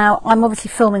 Now I'm obviously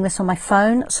filming this on my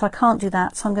phone, so I can't do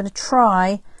that, so I'm going to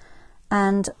try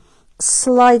and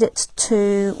slide it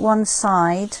to one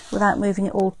side without moving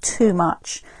it all too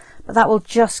much, but that will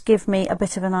just give me a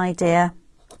bit of an idea.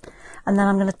 And then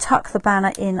I'm going to tuck the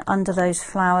banner in under those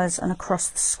flowers and across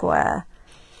the square.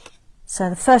 So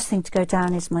the first thing to go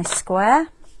down is my square.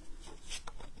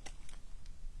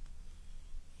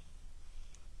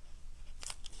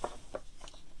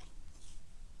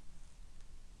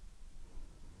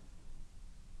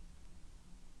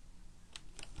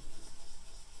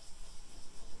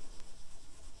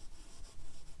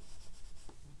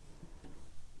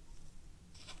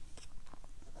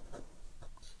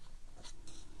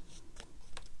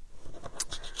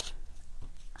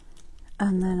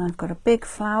 And then I've got a big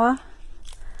flower,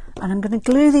 and I'm going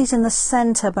to glue these in the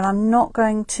center, but I'm not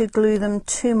going to glue them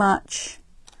too much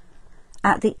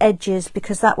at the edges,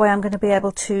 because that way I'm going to be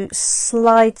able to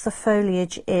slide the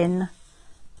foliage in.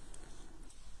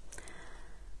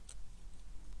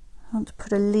 I want to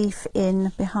put a leaf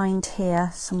in behind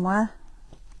here somewhere.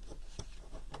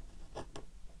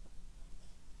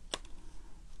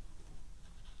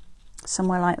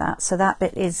 Somewhere like that, so that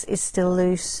bit is still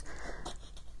loose.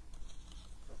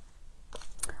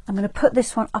 I'm going to put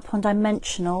this one up on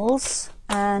dimensionals,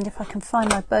 and if I can find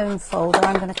my bone folder,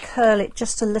 I'm going to curl it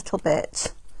just a little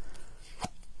bit.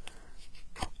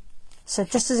 So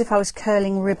just as if I was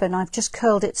curling ribbon, I've just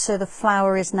curled it so the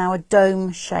flower is now a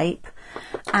dome shape,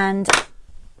 and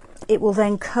it will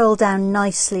then curl down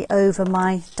nicely over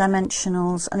my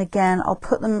dimensionals. And again, I'll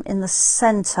put them in the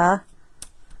center,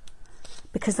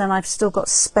 because then I've still got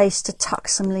space to tuck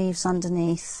some leaves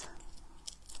underneath.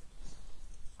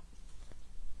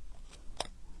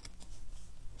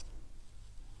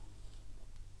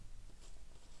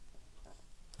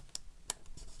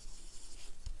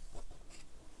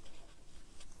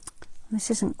 This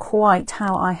isn't quite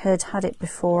how I had it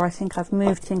before. I think I've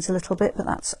moved things a little bit, but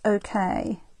that's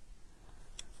okay.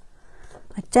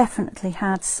 I definitely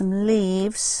had some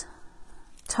leaves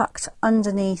tucked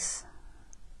underneath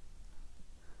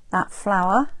that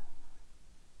flower.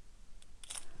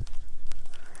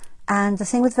 And the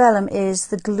thing with vellum is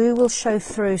the glue will show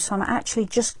through, so I'm actually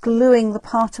just gluing the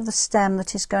part of the stem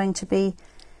that is going to be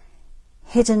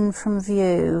hidden from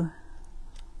view.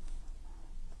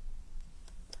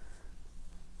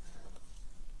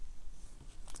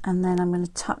 And then I'm going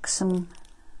to tuck some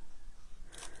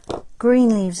green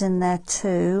leaves in there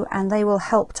too, and they will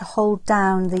help to hold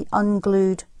down the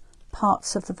unglued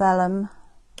parts of the vellum.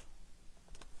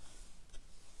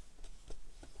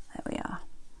 There we are.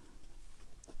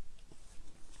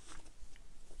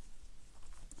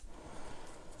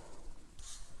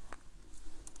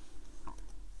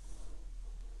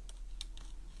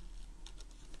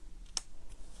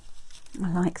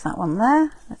 I like that one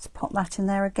there. Let's pop that in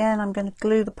there again. I'm going to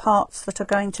glue the parts that are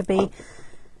going to be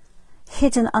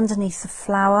hidden underneath the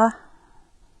flower.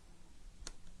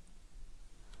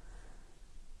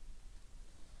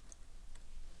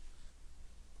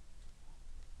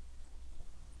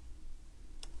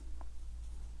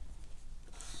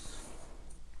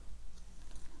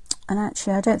 And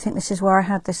actually, I don't think this is where I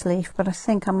had this leaf, but I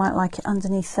think I might like it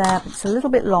underneath there. It's a little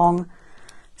bit long.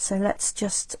 So let's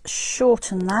just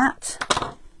shorten that.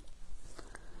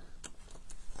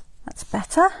 That's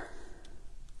better.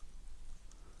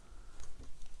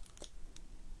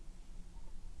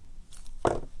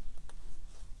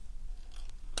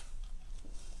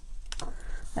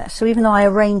 So even though I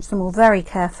arranged them all very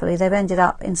carefully, they've ended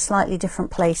up in slightly different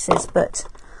places, but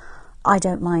I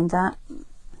don't mind that.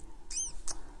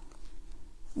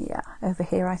 Yeah, over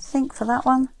here I think for that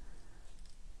one.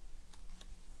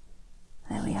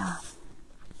 There we are.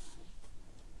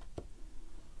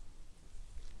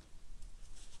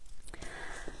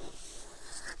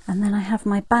 And then I have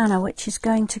my banner, which is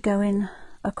going to go in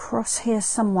across here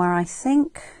somewhere, I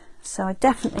think. So I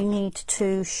definitely need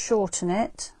to shorten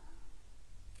it.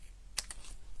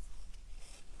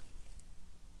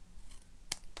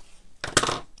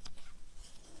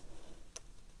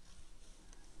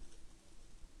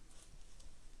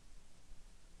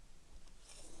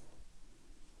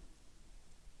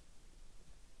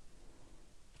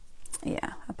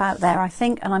 Yeah, about there I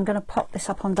think, and I'm going to pop this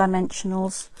up on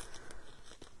dimensionals.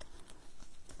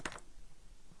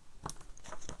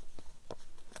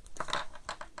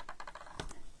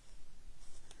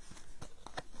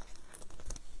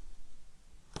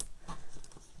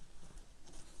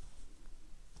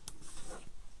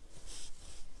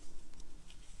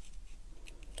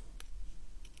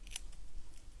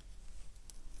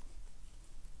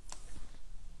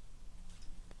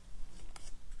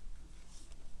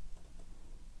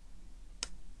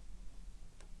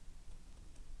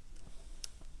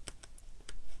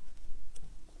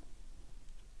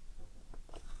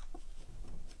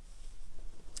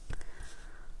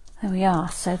 There we are,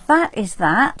 so that is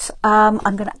that. I'm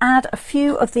going to add a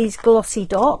few of these glossy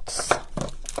dots.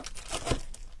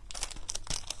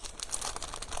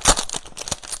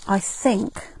 I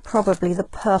think probably the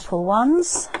purple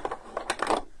ones.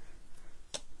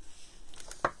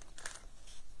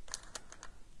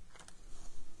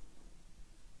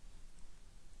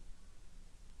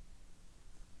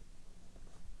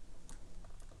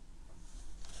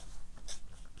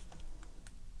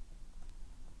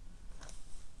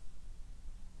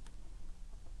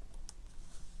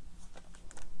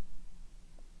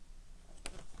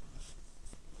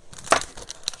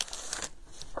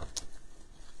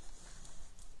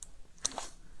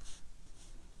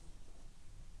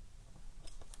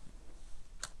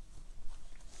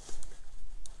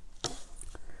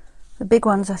 The big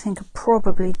ones I think are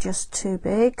probably just too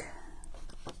big.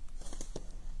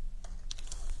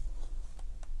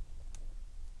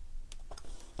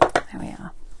 There we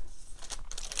are.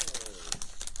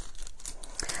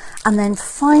 And then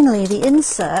finally the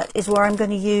insert is where I'm going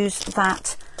to use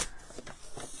that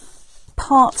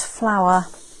part flower,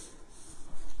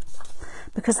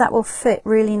 because that will fit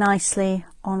really nicely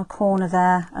on a corner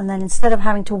there, and then instead of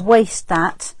having to waste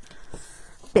that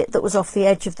bit that was off the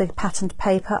edge of the patterned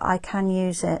paper, I can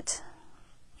use it.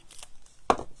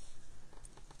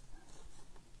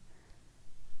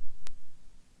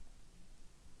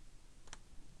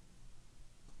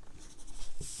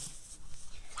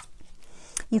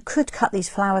 You could cut these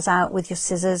flowers out with your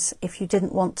scissors if you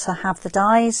didn't want to have the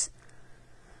dies.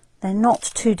 They're not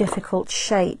too difficult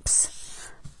shapes,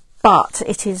 but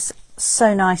it is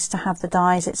so nice to have the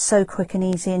dies. It's so quick and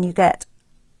easy, and you get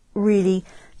really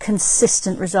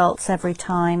consistent results every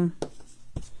time.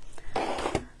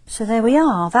 So there we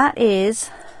are. That is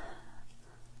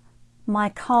my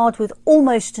card with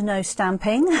almost no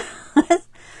stamping.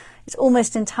 It's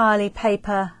almost entirely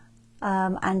paper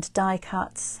and die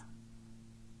cuts.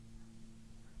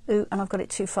 Ooh, and I've got it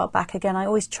too far back again. I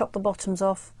always chop the bottoms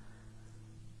off.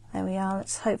 There we are.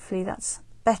 Hopefully that's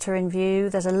better in view.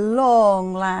 There's a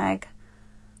long lag.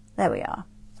 There we are.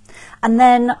 And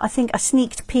then I think I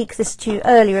sneaked peek this to you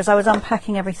earlier as I was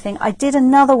unpacking everything. I did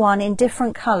another one in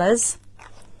different colours,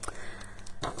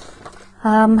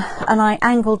 and I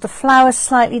angled the flowers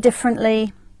slightly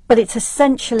differently, but it's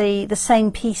essentially the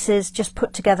same pieces just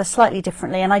put together slightly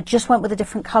differently, and I just went with a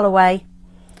different colourway.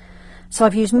 So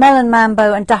I've used Melon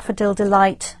Mambo and Daffodil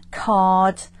Delight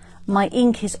card. My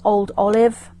ink is Old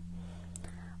Olive,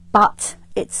 but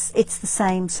it's the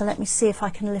same. So let me see if I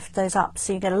can lift those up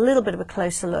so you get a little bit of a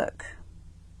closer look.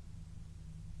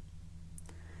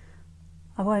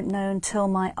 I won't know until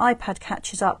my iPad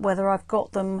catches up whether I've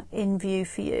got them in view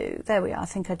for you. There we are. I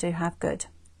think I do have. Good.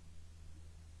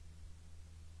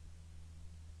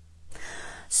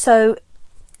 So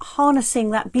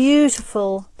harnessing that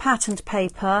beautiful patterned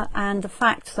paper and the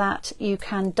fact that you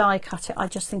can die cut it, I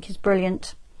just think is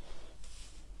brilliant.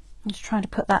 I'm just trying to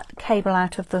put that cable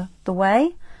out of the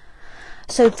way.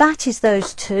 So that is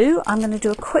those two. I'm going to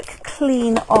do a quick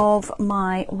clean of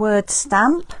my word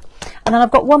stamp, and then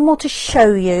I've got one more to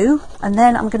show you, and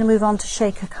then I'm going to move on to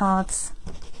shaker cards.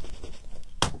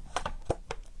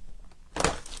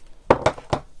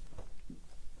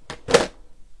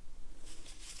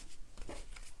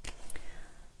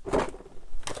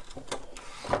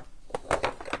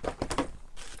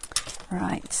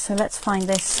 Right, so let's find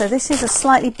this. So this is a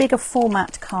slightly bigger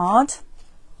format card,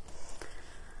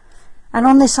 and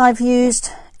on this I've used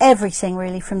everything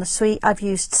really from the suite. I've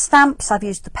used stamps, I've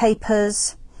used the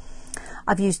papers,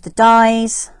 I've used the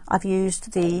dies, I've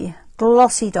used the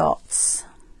glossy dots.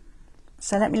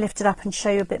 So let me lift it up and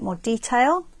show you a bit more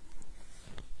detail.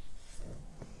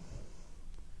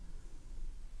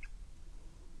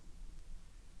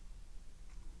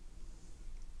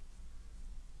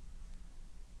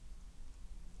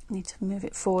 need to move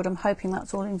it forward. I'm hoping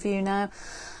that's all in view now.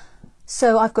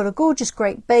 So I've got a gorgeous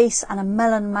great base and a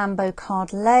melon mambo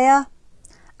card layer,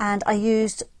 and I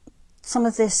used some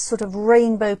of this sort of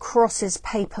rainbow crosses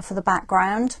paper for the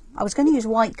background. I was going to use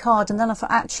white card, and then I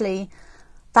thought actually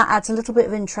that adds a little bit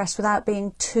of interest without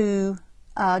being too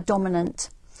dominant.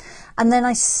 And then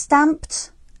I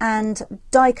stamped and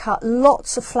die cut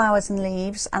lots of flowers and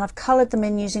leaves, and I've coloured them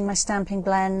in using my stamping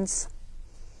blends.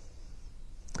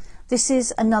 This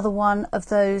is another one of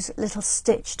those little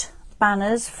stitched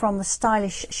banners from the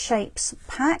Stylish Shapes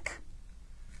pack.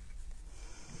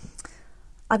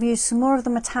 I've used some more of the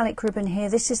metallic ribbon here.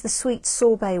 This is the Sweet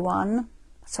Sorbet one.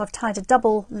 So I've tied a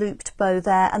double looped bow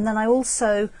there, and then I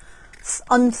also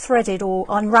unthreaded or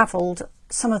unravelled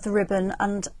some of the ribbon,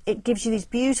 and it gives you these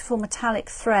beautiful metallic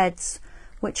threads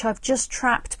which I've just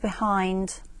trapped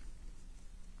behind.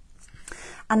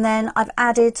 And then I've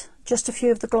added just a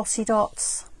few of the glossy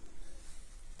dots.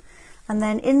 And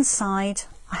then inside,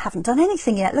 I haven't done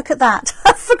anything yet, look at that.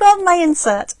 I've forgotten my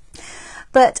insert.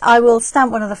 But I will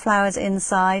stamp one of the flowers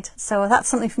inside, so that's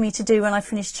something for me to do when I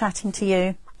finish chatting to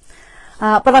you.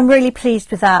 But I'm really pleased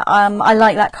with that. I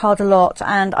like that card a lot,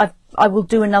 and I will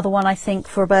do another one, I think,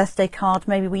 for a birthday card.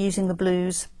 Maybe we're using the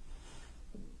blues.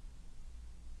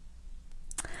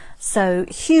 So,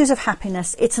 Hues of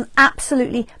Happiness. It's an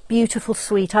absolutely beautiful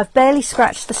suite. I've barely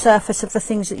scratched the surface of the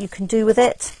things that you can do with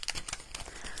it.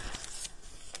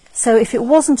 So if it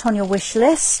wasn't on your wish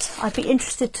list, I'd be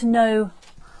interested to know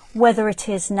whether it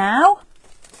is now,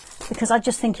 because I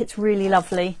just think it's really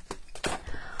lovely.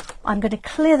 I'm going to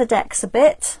clear the decks a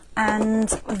bit and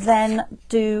then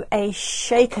do a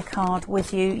shaker card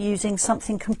with you using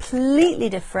something completely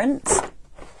different,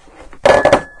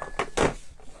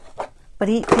 but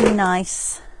equally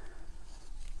nice.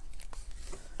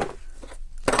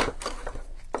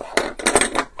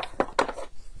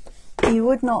 You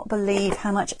would not believe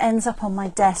how much ends up on my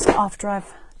desk after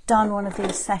I've done one of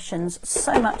these sessions.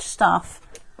 So much stuff.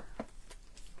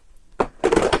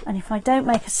 And if I don't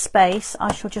make a space,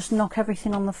 I shall just knock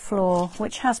everything on the floor,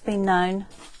 which has been known.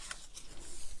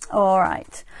 All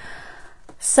right.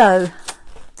 So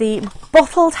the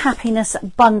Bottled Happiness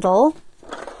bundle,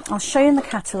 I'll show you in the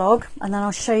catalogue, and then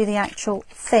I'll show you the actual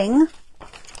thing,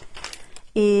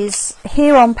 is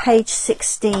here on page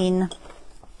 16.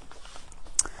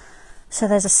 So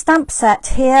there's a stamp set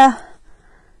here,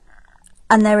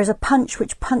 and there is a punch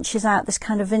which punches out this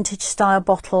kind of vintage style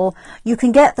bottle. You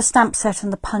can get the stamp set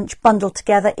and the punch bundled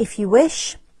together if you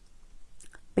wish,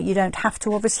 but you don't have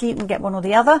to, obviously. You can get one or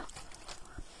the other.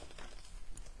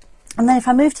 And then if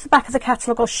I move to the back of the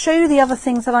catalogue, I'll show you the other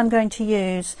things that I'm going to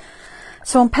use.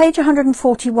 So on page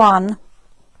 141,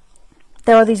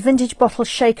 there are these vintage bottle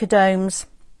shaker domes.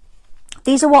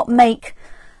 These are what make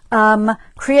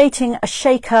creating a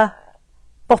shaker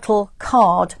bottle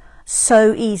card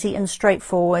so easy and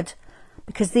straightforward,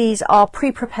 because these are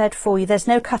pre-prepared for you. There's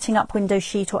no cutting up window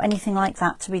sheet or anything like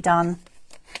that to be done.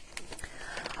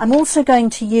 I'm also going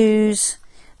to use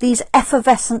these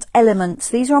effervescent elements.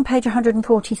 These are on page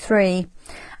 143,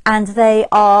 and they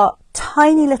are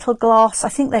tiny little glass, I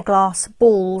think they're glass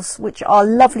balls, which are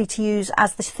lovely to use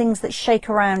as the things that shake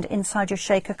around inside your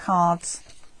shaker cards.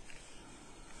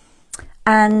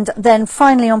 And then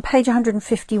finally on page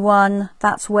 151,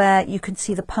 that's where you can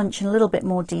see the punch in a little bit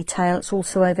more detail. It's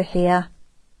also over here.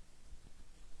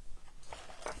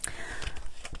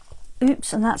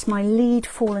 Oops, and that's my lead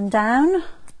fallen down.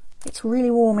 It's really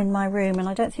warm in my room, and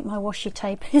I don't think my washi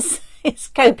tape is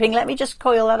coping. Let me just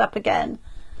coil that up again.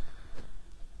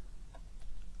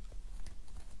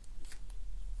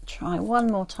 Try one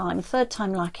more time. Third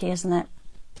time lucky, isn't it?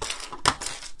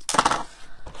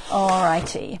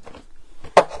 Alrighty.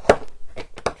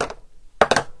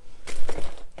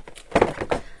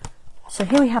 So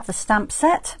here we have the stamp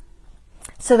set.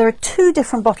 So there are two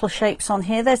different bottle shapes on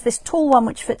here. There's this tall one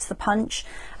which fits the punch,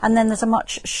 and then there's a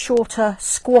much shorter,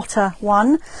 squatter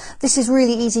one. This is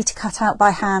really easy to cut out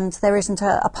by hand. There isn't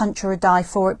a punch or a die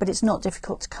for it, but it's not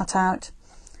difficult to cut out.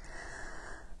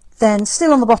 Then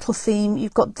still on the bottle theme,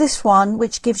 you've got this one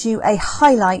which gives you a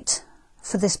highlight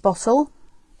for this bottle.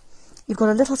 You've got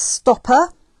a little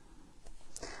stopper.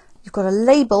 You've got a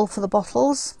label for the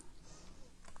bottles.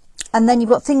 And then you've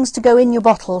got things to go in your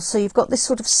bottle. So you've got this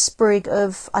sort of sprig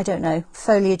of, I don't know,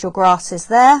 foliage or grasses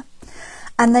there.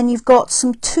 And then you've got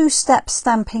some two-step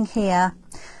stamping here.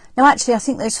 Now actually I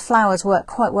think those flowers work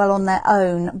quite well on their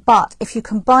own, but if you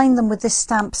combine them with this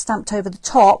stamp stamped over the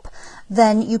top,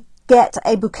 then you get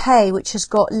a bouquet which has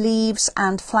got leaves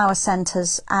and flower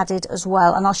centres added as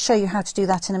well. And I'll show you how to do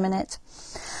that in a minute.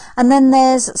 And then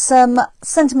there's some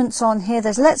sentiments on here.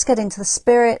 There's let's get into the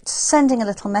spirit, sending a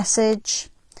little message.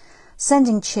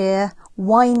 sending cheer,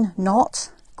 wine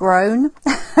not, groan,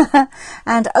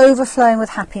 and overflowing with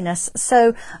happiness.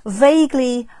 So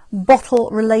vaguely bottle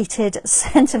related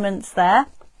sentiments there.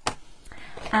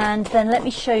 And then let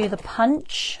me show you the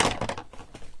punch,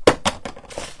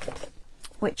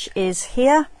 which is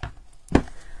here.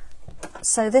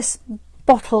 So this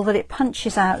bottle that it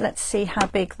punches out, let's see how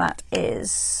big that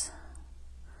is.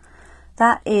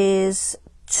 That is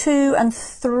 2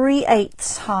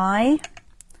 3/8 high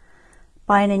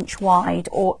by 1 inch wide,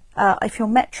 or if you're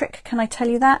metric, can I tell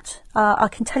you that? I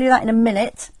can tell you that in a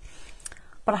minute,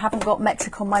 but I haven't got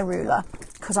metric on my ruler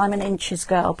because I'm an inches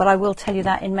girl, but I will tell you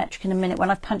that in metric in a minute. When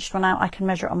I've punched one out, I can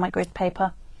measure it on my grid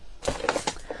paper.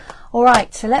 All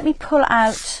right, so let me pull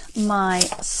out my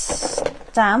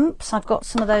stamps. I've got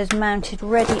some of those mounted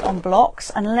ready on blocks,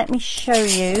 and let me show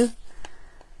you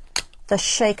the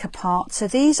shaker part. So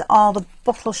these are the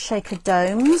bottle shaker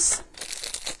domes.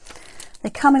 They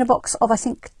come in a box of, I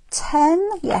think, 10.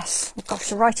 Yes, oh gosh,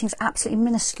 the writing's absolutely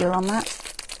minuscule on that.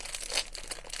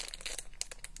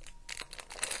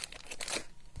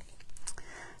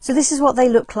 So this is what they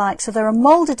look like. So they're a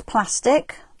moulded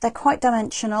plastic, they're quite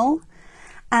dimensional,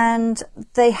 and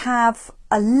they have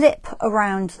a lip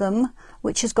around them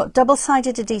which has got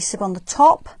double-sided adhesive on the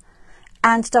top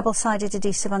and double-sided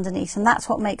adhesive underneath, and that's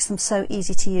what makes them so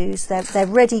easy to use. They're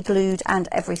ready glued and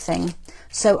everything.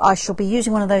 So I shall be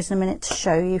using one of those in a minute to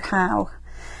show you how.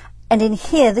 And in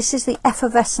here, this is the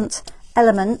effervescent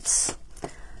elements,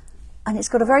 and it's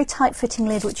got a very tight fitting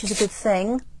lid, which is a good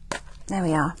thing. There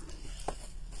we are.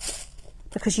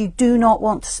 Because you do not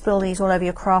want to spill these all over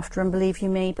your craft room, believe you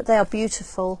me, but they are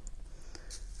beautiful.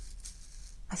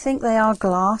 I think they are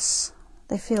glass.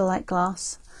 They feel like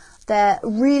glass. They're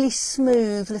really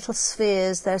smooth little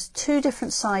spheres. There's 2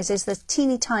 different sizes. There's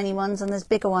teeny tiny ones and there's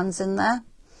bigger ones in there.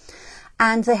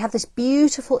 And they have this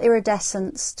beautiful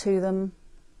iridescence to them.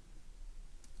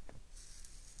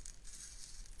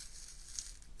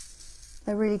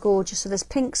 They're really gorgeous. So there's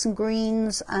pinks and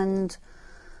greens and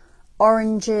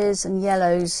oranges and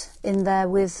yellows in there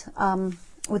with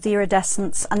the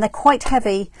iridescence, and they're quite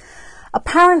heavy.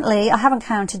 Apparently, I haven't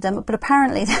counted them, but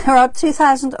apparently there are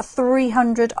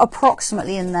 2,300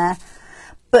 approximately in there.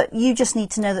 But you just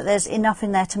need to know that there's enough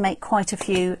in there to make quite a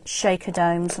few shaker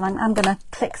domes. And I'm going to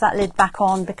click that lid back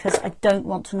on because I don't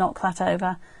want to knock that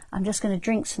over. I'm just going to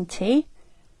drink some tea.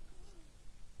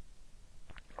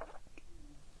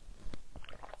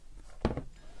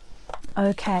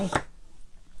 Okay.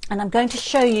 And I'm going to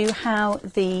show you how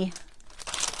the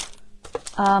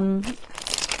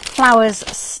flowers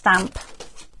stamp.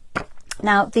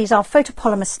 Now these are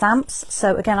photopolymer stamps,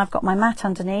 so again I've got my mat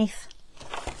underneath,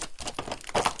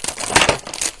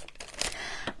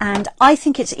 and I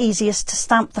think it's easiest to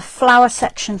stamp the flower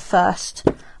section first.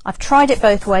 I've tried it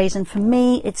both ways, and for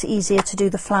me it's easier to do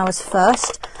the flowers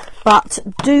first, but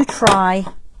do try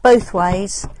both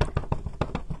ways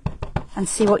and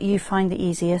see what you find the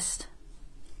easiest.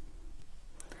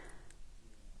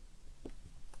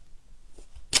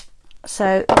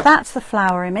 So that's the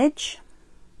flower image.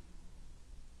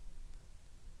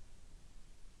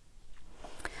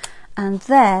 And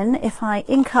then if I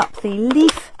ink up the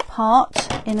leaf part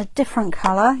in a different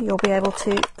colour, you'll be able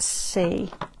to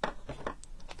see.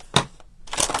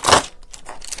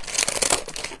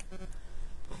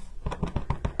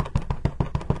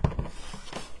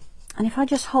 And if I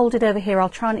just hold it over here, I'll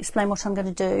try and explain what I'm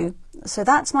going to do. So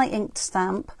that's my inked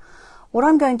stamp. What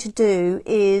I'm going to do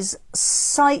is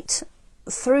sight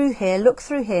through here, look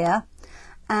through here,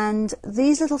 and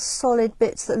these little solid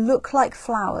bits that look like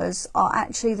flowers are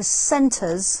actually the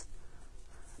centres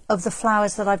of the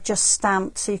flowers that I've just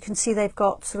stamped. So you can see they've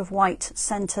got sort of white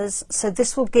centres, so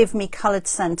this will give me coloured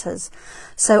centres.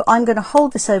 So I'm going to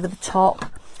hold this over the top,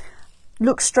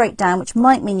 look straight down, which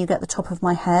might mean you get the top of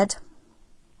my head,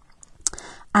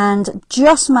 and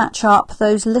just match up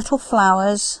those little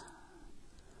flowers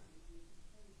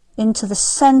into the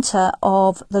centre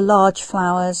of the large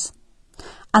flowers,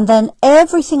 and then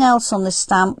everything else on this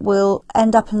stamp will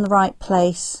end up in the right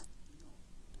place.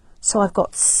 So I've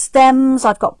got stems,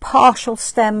 I've got partial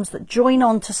stems that join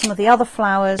on to some of the other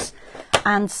flowers,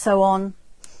 and so on,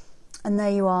 and there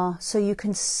you are. So you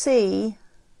can see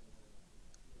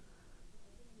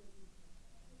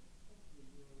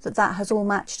that that has all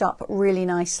matched up really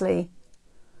nicely.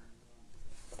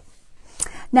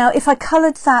 Now, if I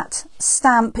coloured that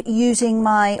stamp using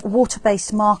my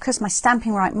water-based markers, my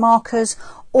Stampin' Right markers,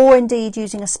 or indeed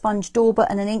using a sponge dauber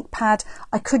and an ink pad,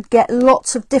 I could get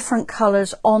lots of different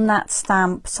colours on that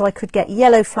stamp. So I could get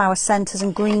yellow flower centres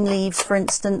and green leaves, for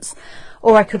instance,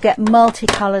 or I could get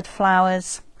multicoloured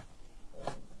flowers.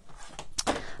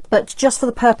 but just for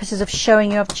the purposes of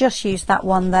showing you, I've just used that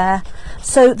one there.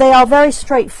 So they are very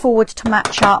straightforward to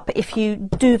match up if you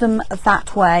do them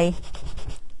that way.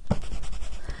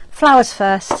 Flowers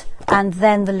first and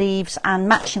then the leaves, and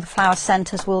matching the flower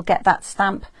centres will get that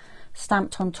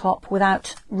stamped on top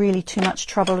without really too much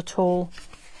trouble at all.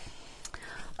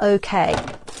 Okay,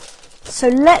 so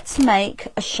let's make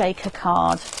a shaker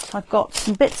card. So I've got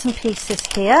some bits and pieces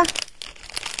here.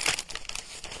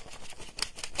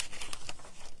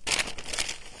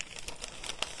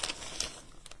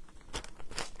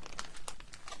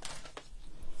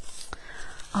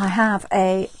 I have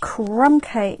a crumb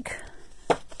cake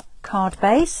card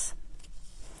base.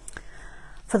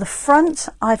 For the front,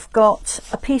 I've got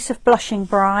a piece of Blushing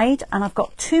Bride, and I've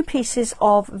got 2 pieces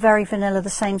of Very Vanilla, the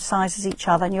same size as each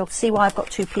other, and you'll see why I've got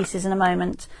 2 pieces in a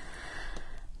moment.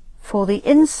 For the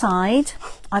inside,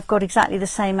 I've got exactly the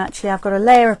same actually. I've got a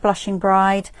layer of Blushing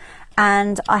Bride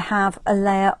and I have a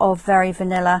layer of Very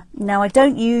Vanilla. Now I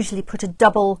don't usually put a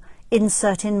double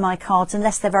insert in my cards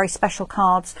unless they're very special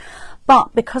cards,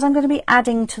 but because I'm going to be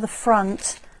adding to the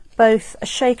front both a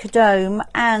shaker dome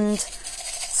and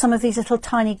some of these little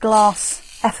tiny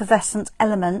glass effervescent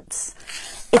elements,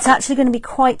 it's actually going to be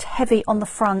quite heavy on the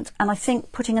front, and I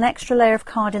think putting an extra layer of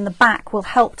card in the back will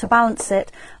help to balance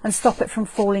it and stop it from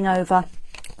falling over.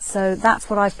 So that's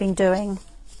what I've been doing.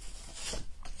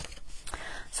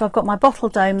 So I've got my bottle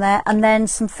dome there, and then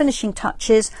some finishing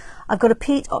touches. I've got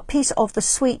a piece of the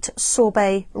Sweet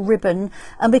Sorbet ribbon,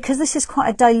 and because this is quite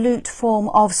a dilute form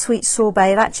of Sweet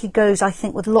Sorbet, it actually goes, I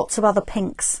think, with lots of other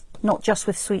pinks, not just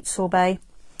with Sweet Sorbet.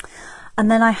 And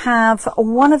then I have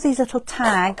one of these little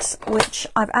tags, which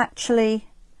I've actually,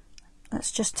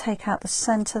 let's just take out the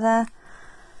centre there.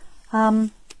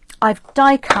 I've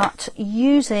die cut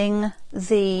using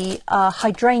the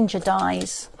hydrangea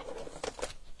dies,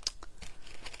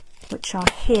 which are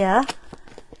here.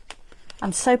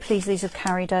 I'm so pleased these have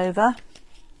carried over.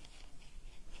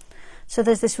 So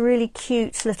there's this really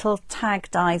cute little tag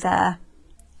die there.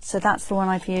 So that's the one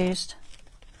I've used.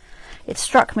 It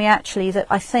struck me actually that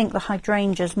I think the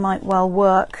hydrangeas might well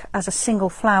work as a single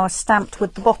flower stamped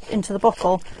with the into the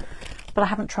bottle, but I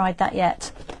haven't tried that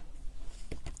yet.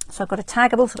 So I've got a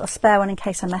tag. I've also got a spare one in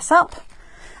case I mess up,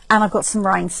 and I've got some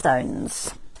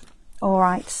rhinestones. All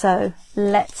right, so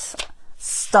let's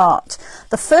start.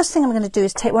 The first thing I'm going to do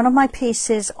is take one of my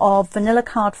pieces of vanilla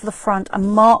card for the front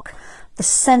and mark the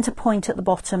center point at the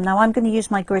bottom. Now I'm going to use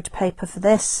my grid paper for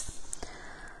this.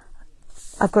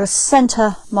 I've got a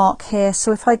center mark here,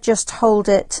 so if I just hold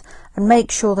it and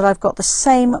make sure that I've got the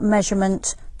same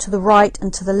measurement to the right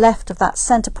and to the left of that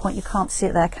center point. You can't see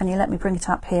it there, can you? Let me bring it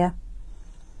up here.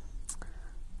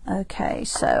 Okay,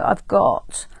 so I've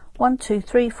got 1, 2,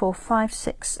 3, 4, 5,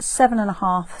 6,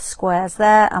 7.5 squares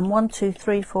there, and 1, 2,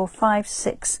 3, 4, 5,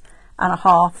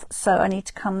 6.5. So I need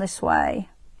to come this way.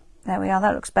 There we are,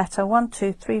 that looks better. 1,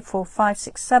 2, 3, 4, 5,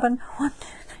 6, 7. 1, 2,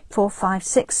 3, 4, 5,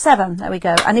 6, 7. There we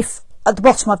go. And if at the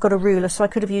bottom I've got a ruler, so I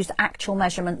could have used actual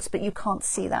measurements, but you can't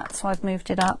see that, so I've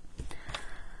moved it up.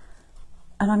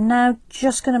 And I'm now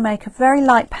just going to make a very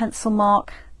light pencil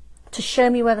mark to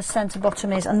show me where the center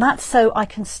bottom is, and that's so I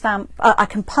can stamp, I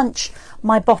can punch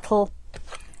my bottle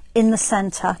in the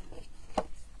center.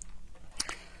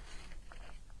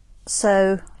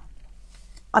 So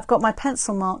I've got my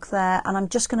pencil mark there, and I'm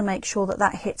just going to make sure that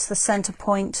that hits the center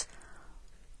point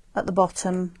at the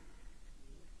bottom.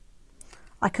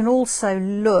 I can also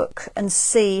look and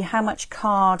see how much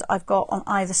card I've got on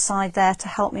either side there to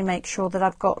help me make sure that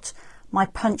I've got my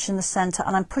punch in the center,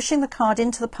 and I'm pushing the card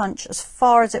into the punch as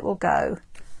far as it will go.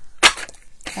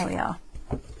 There we are.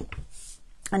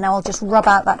 And now I'll just rub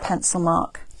out that pencil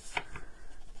mark.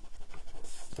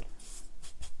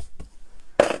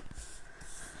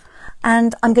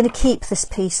 And I'm going to keep this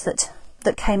piece that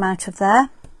came out of there.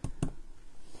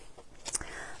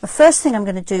 The first thing I'm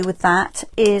going to do with that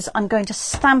is I'm going to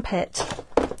stamp it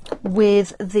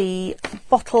with the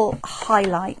bottle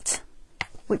highlight,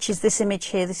 which is this image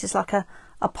here. This is like a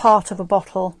part of a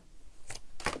bottle.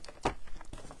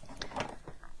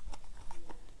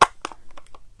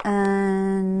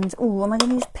 And, oh, am I going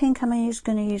to use pink? Am I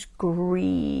going to use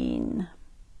green?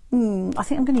 I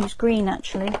think I'm going to use green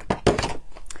actually.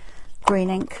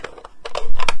 Green ink.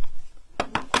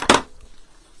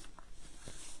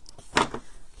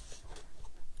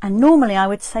 And normally I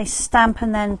would say stamp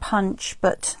and then punch,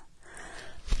 but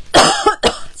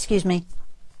excuse me.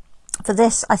 For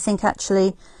this, I think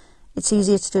actually it's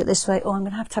easier to do it this way. Oh, I'm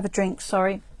going to have a drink,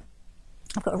 sorry.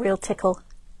 I've got a real tickle.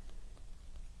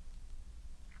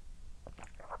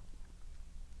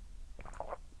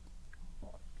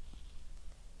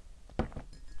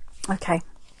 Okay.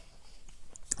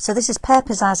 So this is Pear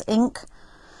Pizzazz ink,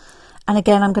 and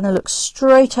again I'm going to look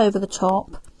straight over the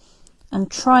top and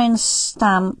try and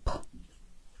stamp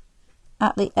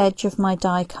at the edge of my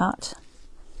die cut.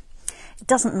 It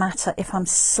doesn't matter if I'm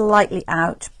slightly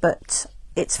out, but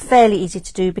it's fairly easy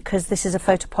to do because this is a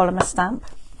photopolymer stamp.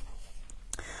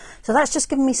 So that's just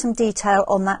giving me some detail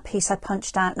on that piece I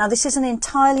punched out. Now this is an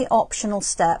entirely optional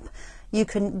step. You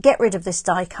can get rid of this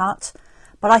die cut,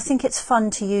 but I think it's fun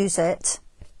to use it.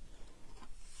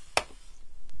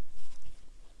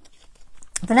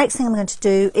 The next thing I'm going to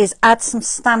do is add some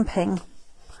stamping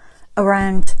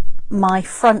around my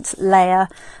front layer.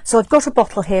 So I've got a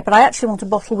bottle here, but I actually want a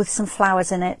bottle with some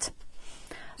flowers in it.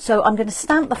 So I'm going to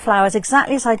stamp the flowers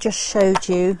exactly as I just showed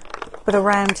you, but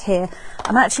around here.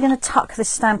 I'm actually going to tuck this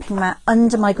stamping mat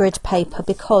under my grid paper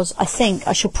because I think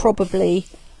I should probably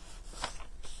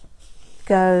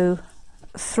go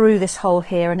through this hole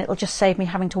here, and it'll just save me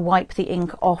having to wipe the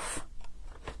ink off.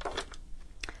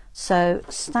 So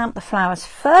stamp the flowers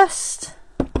first.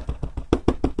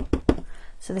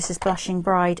 So this is Blushing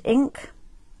Bride ink.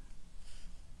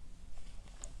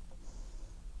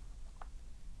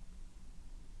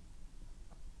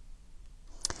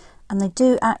 And they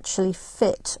do actually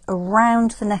fit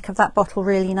around the neck of that bottle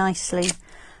really nicely.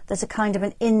 There's a kind of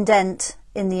an indent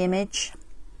in the image.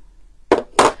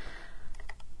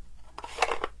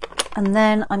 And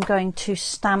then I'm going to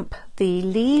stamp the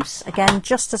leaves, again,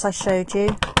 just as I showed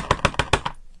you.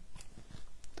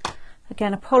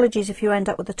 Again, apologies if you end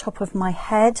up with the top of my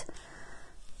head,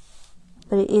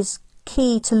 but it is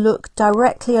key to look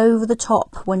directly over the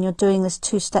top when you're doing this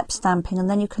two-step stamping, and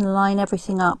then you can line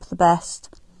everything up the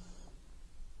best.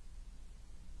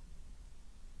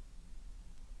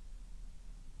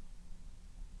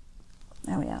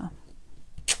 There we are.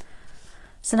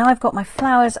 So now I've got my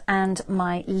flowers and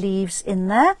my leaves in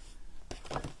there.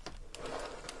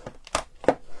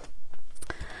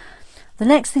 The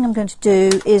next thing I'm going to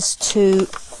do is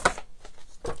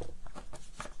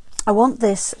I want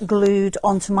this glued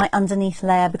onto my underneath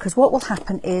layer, because what will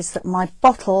happen is that my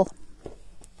bottle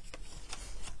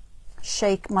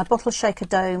shaker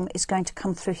dome is going to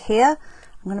come through here.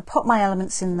 I'm going to pop my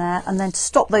elements in there, and then to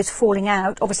stop those falling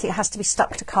out, obviously it has to be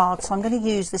stuck to card, so I'm going to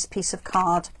use this piece of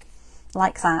card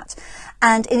like that.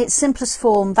 And in its simplest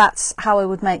form, that's how I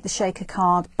would make the shaker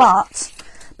card, but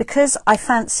because I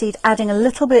fancied adding a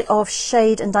little bit of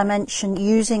shade and dimension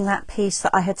using that piece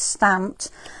that I had stamped,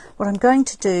 what I'm going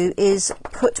to do is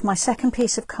put my second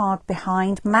piece of card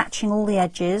behind, matching all the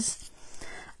edges,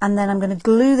 and then I'm going to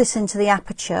glue this into the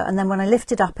aperture, and then when I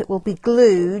lift it up it will be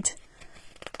glued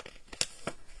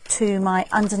to my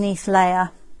underneath layer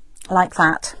like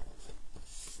that.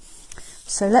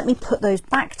 So let me put those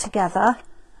back together,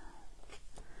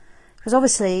 because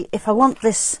obviously if I want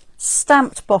this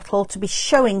stamped bottle to be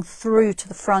showing through to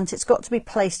the front, it's got to be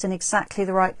placed in exactly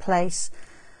the right place,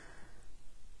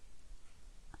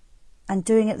 and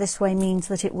doing it this way means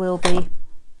that it will be.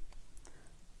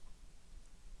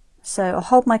 So I'll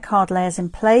hold my card layers in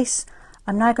place.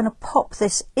 I'm now going to pop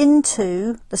this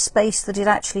into the space that it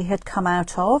actually had come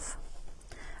out of,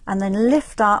 and then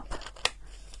lift up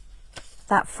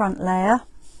that front layer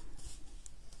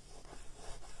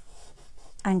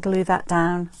and glue that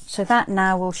down. So that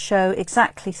now will show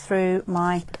exactly through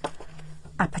my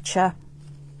aperture.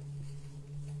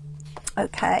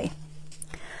 Okay,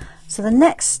 so the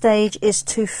next stage is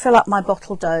to fill up my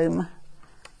bottle dome.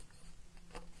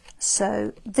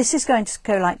 So this is going to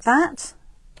go like that.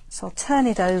 So I'll turn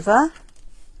it over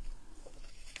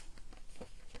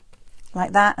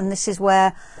like that, and this is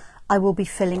where I will be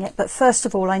filling it. But first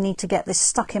of all, I need to get this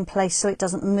stuck in place so it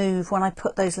doesn't move when I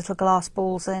put those little glass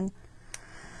balls in.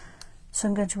 So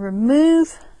I'm going to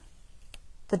remove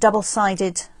the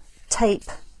double-sided tape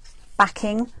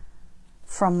backing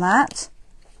from that,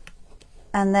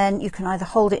 and then you can either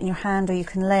hold it in your hand or you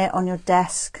can lay it on your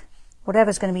desk,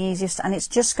 whatever's going to be easiest, and it's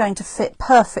just going to fit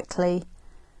perfectly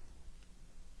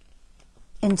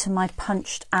into my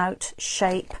punched out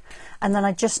shape. And then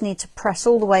I just need to press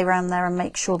all the way around there and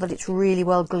make sure that it's really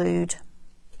well glued.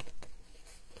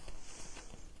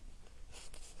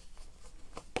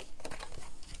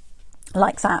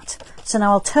 Like that. So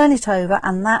now I'll turn it over,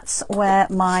 and that's where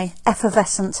my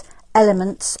effervescent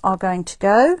elements are going to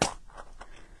go.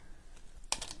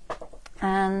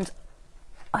 And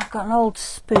I've got an old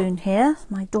spoon here,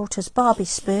 my daughter's Barbie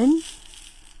spoon.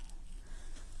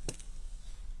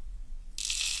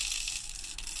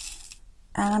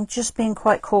 And I'm just being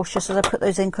quite cautious as I put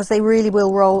those in, because they really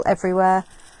will roll everywhere.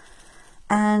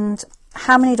 And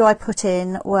how many do I put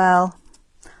in? Well,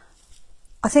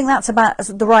 I think that's about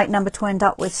the right number to end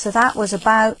up with. So that was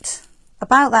about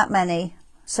that many.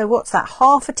 So what's that?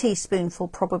 Half a teaspoonful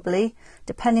probably,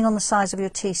 depending on the size of your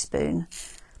teaspoon.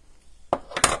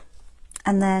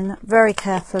 And then very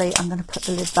carefully I'm going to put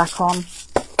the lid back on.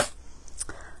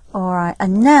 All right,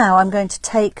 and now I'm going to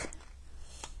take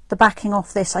the backing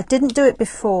off this. I didn't do it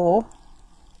before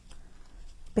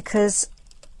because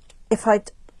if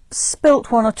I'd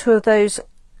spilt one or two of those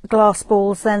glass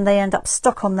balls, then they end up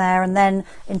stuck on there, and then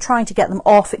in trying to get them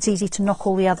off it's easy to knock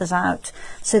all the others out.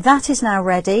 So that is now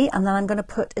ready, and then I'm going to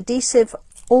put adhesive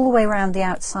all the way around the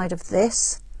outside of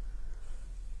this.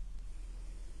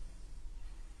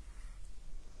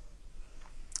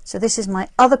 So this is my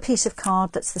other piece of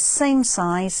card that's the same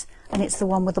size, and it's the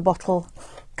one with the bottle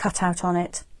cut out on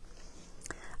it.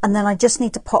 And then I just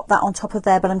need to pop that on top of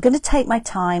there, but I'm going to take my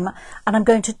time, and I'm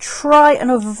going to try and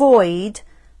avoid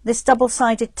this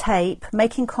double-sided tape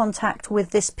making contact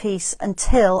with this piece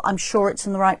until I'm sure it's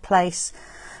in the right place.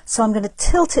 So I'm going to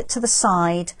tilt it to the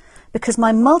side because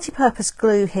my multi-purpose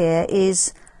glue here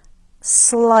is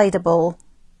slidable.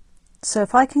 So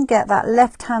if I can get that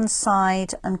left-hand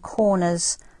side and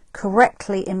corners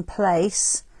correctly in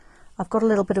place, I've got a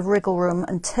little bit of wriggle room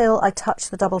until I touch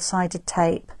the double-sided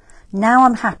tape. Now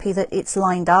I'm happy that it's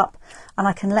lined up and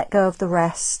I can let go of the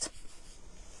rest.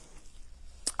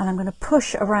 And I'm going to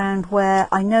push around where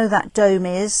I know that dome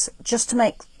is, just to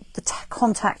make the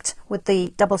contact with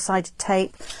the double-sided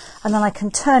tape, and then I can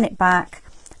turn it back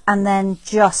and then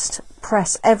just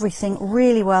press everything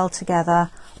really well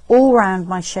together all around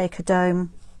my shaker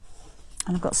dome.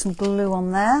 And I've got some glue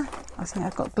on there. I think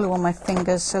I've got glue on my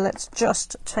fingers, so let's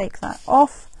just take that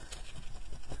off.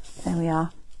 There we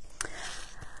are.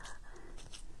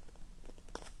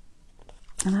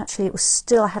 And actually it was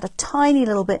still, I had a tiny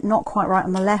little bit not quite right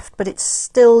on the left, but it's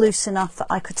still loose enough that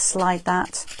I could slide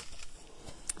that.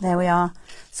 There we are.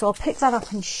 So I'll pick that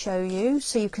up and show you,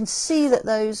 so you can see that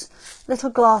those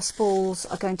little glass balls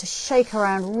are going to shake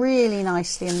around really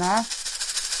nicely in there,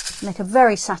 make a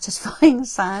very satisfying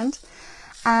sound.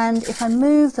 And if I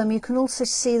move them, you can also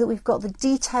see that we've got the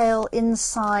detail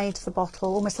inside the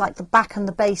bottle, almost like the back and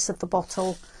the base of the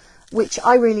bottle, which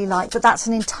I really like, but that's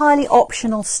an entirely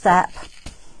optional step.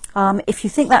 If you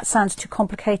think that sounds too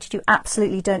complicated, you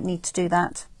absolutely don't need to do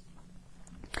that.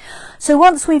 So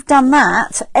once we've done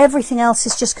that, everything else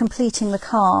is just completing the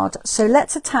card. So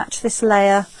let's attach this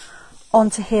layer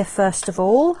onto here first of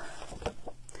all.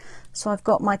 So I've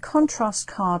got my contrast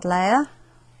card layer.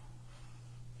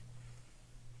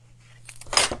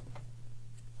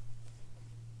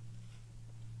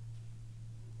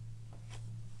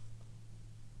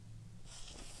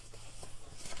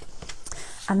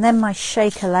 And then my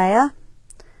shaker layer,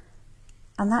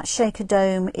 and that shaker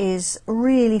dome is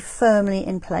really firmly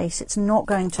in place, it's not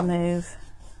going to move.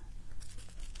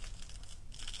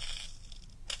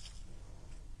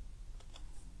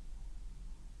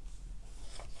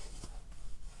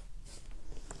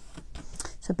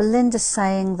 So Belinda's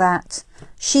saying that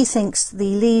she thinks the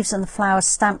leaves and the flowers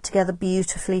stamp together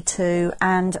beautifully too,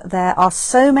 and there are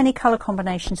so many colour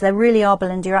combinations. There really are,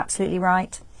 Belinda, you're absolutely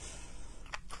right.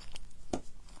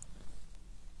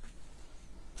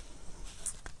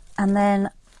 And then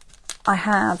I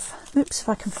have, oops, if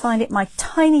I can find it, my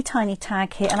tiny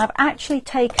tag here, and I've actually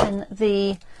taken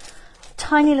the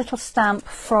tiny little stamp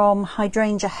from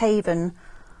Hydrangea Haven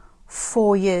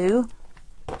for you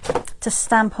to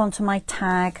stamp onto my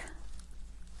tag,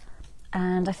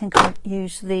 and I think I'll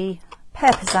use the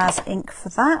Pear Pizzazz ink for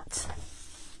that.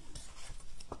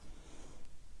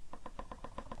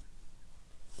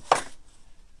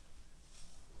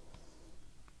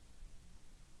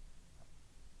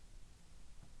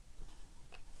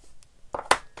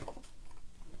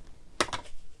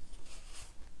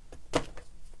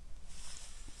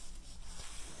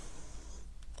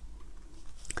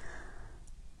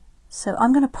 So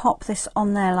I'm going to pop this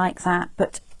on there like that,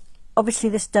 but obviously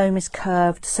this dome is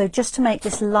curved, so just to make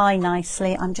this lie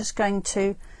nicely, I'm just going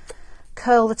to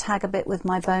curl the tag a bit with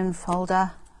my bone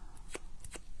folder.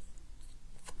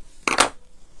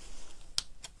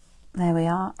 There we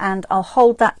are, and I'll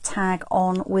hold that tag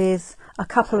on with a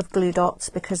couple of glue dots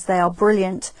because they are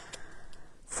brilliant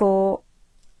for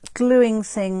gluing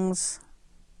things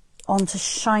onto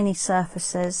shiny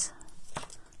surfaces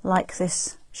like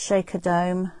this shaker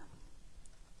dome.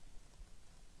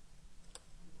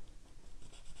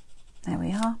 There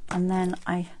we are, and then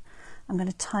I'm going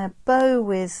to tie a bow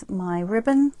with my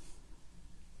ribbon.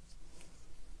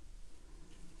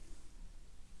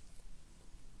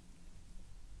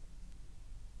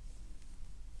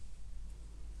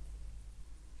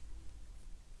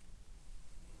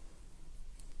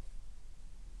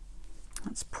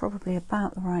 That's probably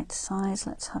about the right size.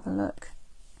 Let's have a look.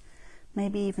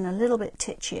 maybe even a little bit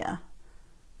titchier.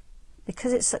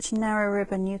 Because it's such narrow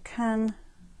ribbon, you can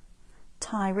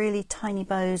tie really tiny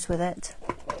bows with it.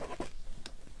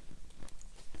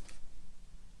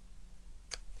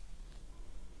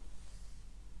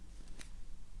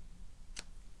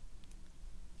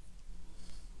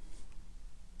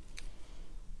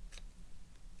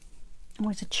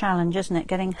 Always a challenge, isn't it,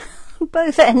 getting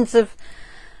both ends of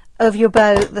your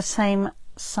bow the same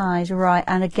size, right?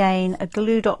 And again, a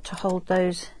glue dot to hold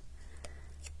those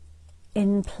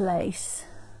in place.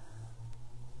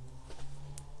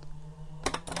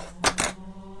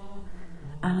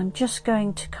 And I'm just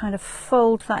going to kind of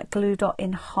fold that glue dot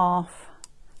in half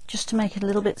just to make it a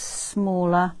little bit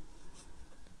smaller.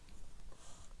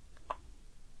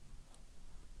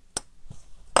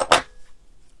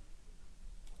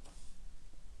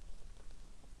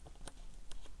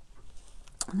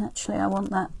 And actually I want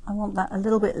that a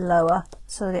little bit lower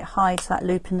so that it hides that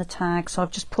loop in the tag. So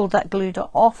I've just pulled that glue dot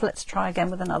off. Let's try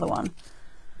again with another one.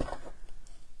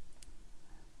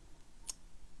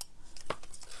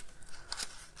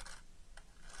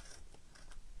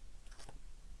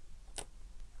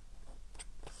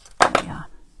 There we are.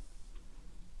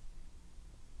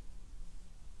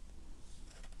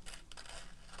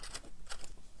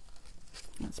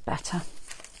 That's better.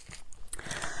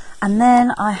 And then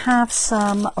I have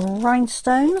some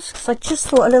rhinestones, because I just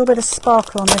thought a little bit of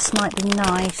sparkle on this might be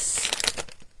nice.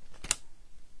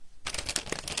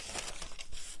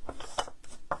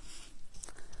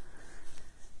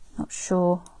 Not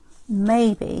sure.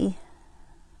 Maybe,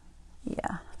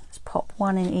 yeah, let's pop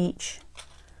one in each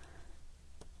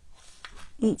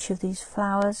of these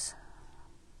flowers.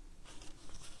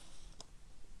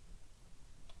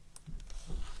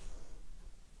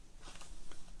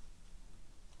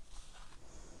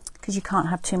 Because you can't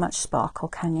have too much sparkle,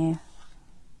 can you?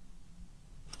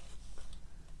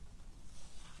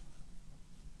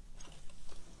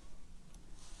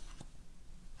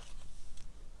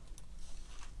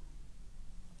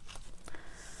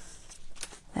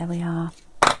 There we are.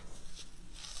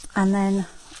 And then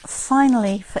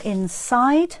finally for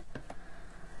inside.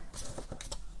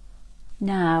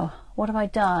 Now, what have I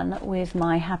done with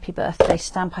my happy birthday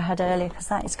stamp I had earlier? Because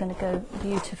that is going to go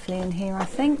beautifully in here, I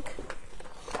think.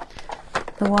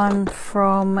 The one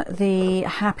from the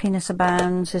Happiness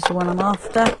Abounds is the one I'm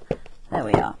after. There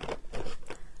we are.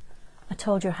 I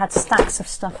told you I had stacks of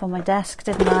stuff on my desk,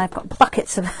 didn't I? I've got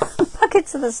buckets of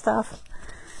buckets of the stuff.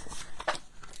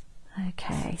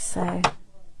 Okay, so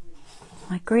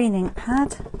my green ink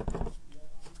pad.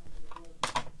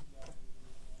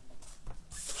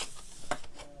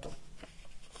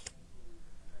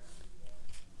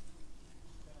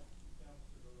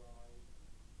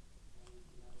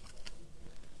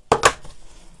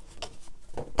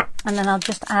 And then I'll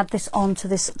just add this onto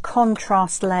this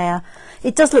contrast layer.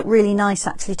 It does look really nice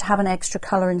actually to have an extra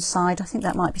colour inside. I think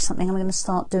that might be something I'm going to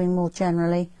start doing more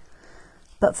generally.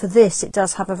 But for this, it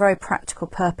does have a very practical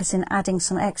purpose in adding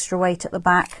some extra weight at the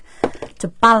back to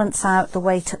balance out the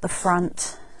weight at the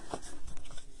front.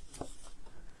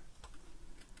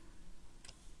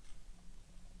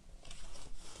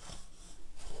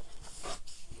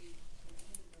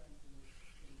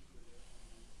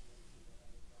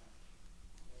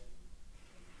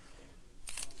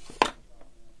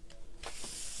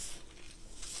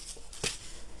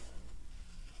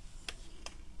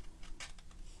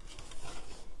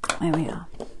 There we are.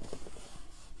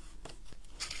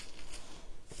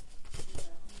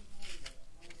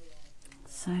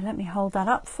 So let me hold that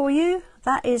up for you.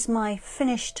 That is my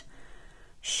finished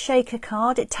shaker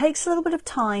card. It takes a little bit of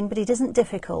time, but it isn't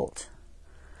difficult.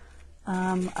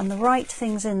 And the right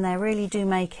things in there really do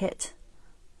make it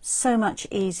so much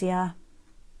easier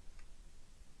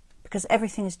because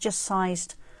everything is just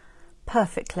sized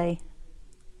perfectly.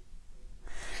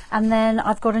 And then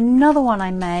I've got another one I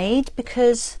made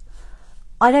because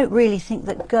I don't really think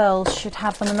that girls should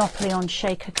have the monopoly on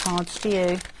shaker cards, do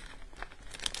you?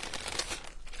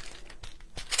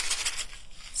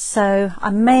 So I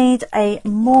made a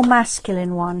more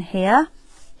masculine one here.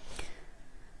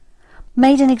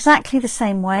 Made in exactly the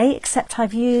same way, except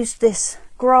I've used this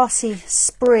grassy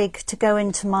sprig to go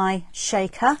into my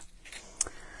shaker.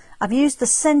 I've used the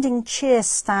Sending Cheer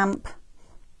stamp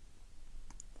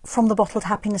from the Bottled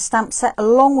Happiness stamp set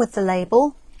along with the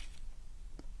label.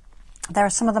 There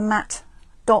are some of the matte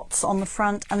dots on the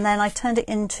front, and then I turned it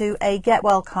into a Get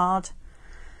Well card,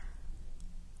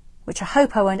 which I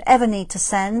hope I won't ever need to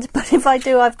send, but if I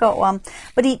do, I've got one.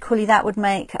 But equally, that would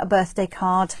make a birthday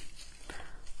card.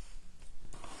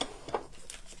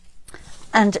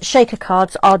 And shaker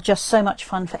cards are just so much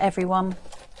fun for everyone.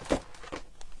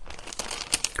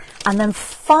 And then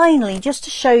finally, just to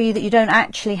show you that you don't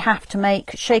actually have to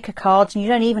make shaker cards, and you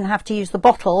don't even have to use the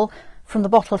bottle from the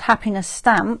Bottled Happiness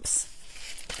stamps,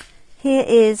 here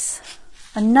is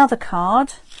another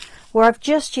card where I've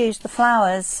just used the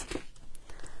flowers.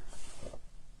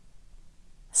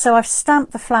 So I've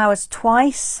stamped the flowers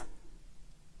twice,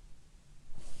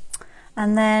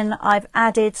 and then I've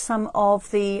added some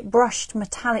of the brushed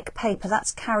metallic paper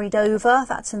that's carried over.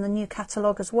 That's in the new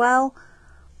catalogue as well.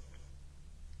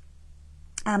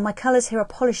 And my colours here are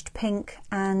polished pink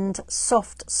and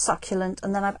soft succulent,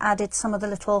 and then I've added some of the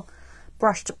little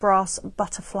brushed brass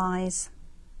butterflies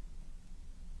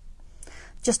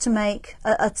just to make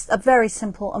a very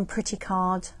simple and pretty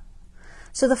card.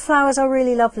 So the flowers are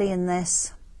really lovely in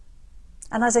this.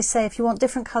 And as I say, if you want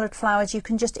different coloured flowers, you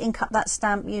can just ink up that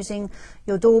stamp using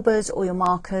your daubers or your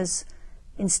markers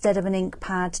instead of an ink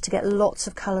pad to get lots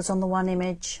of colours on the one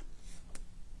image.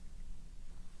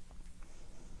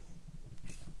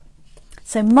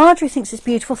 So Marjorie thinks it's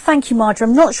beautiful. Thank you, Marjorie.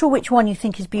 I'm not sure which one you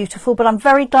think is beautiful, but I'm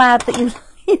very glad that you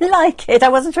like it. I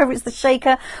wasn't sure if it's the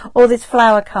shaker or this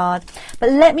flower card.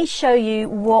 But let me show you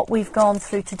what we've gone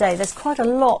through today. There's quite a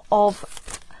lot of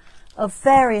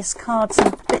various cards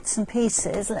and bits and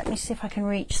pieces. Let me see if I can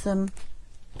reach them.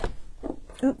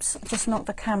 Oops, I just knocked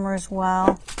the camera as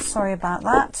well. Sorry about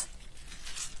that.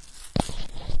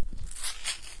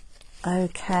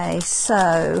 Okay,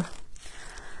 so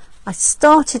I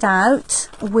started out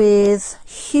with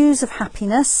Hues of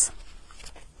Happiness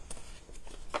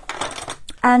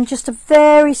and just a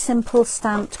very simple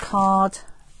stamped card.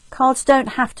 Cards don't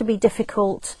have to be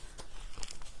difficult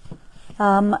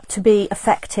to be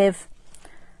effective.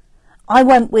 I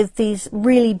went with these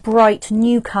really bright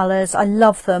new colours. I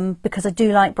love them because I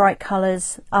do like bright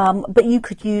colours, but you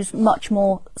could use much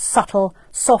more subtle,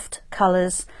 soft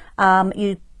colours.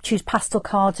 You choose pastel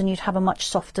cards and you'd have a much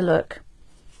softer look.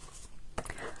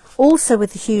 Also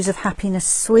with the Hues of Happiness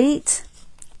suite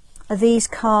are these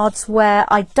cards where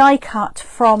I die cut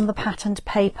from the patterned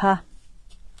paper.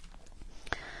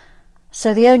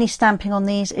 So the only stamping on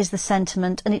these is the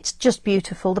sentiment, and it's just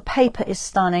beautiful. The paper is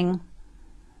stunning.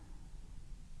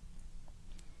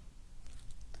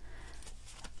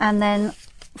 And then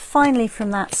finally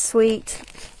from that suite,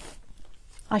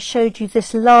 I showed you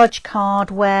this large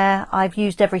card where I've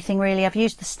used everything really. I've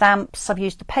used the stamps, I've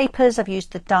used the papers, I've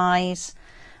used the dies,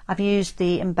 I've used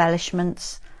the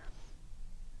embellishments.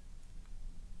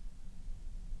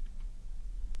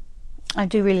 I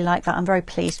do really like that. I'm very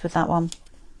pleased with that one.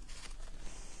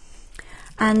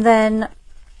 And then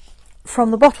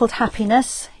from the Bottled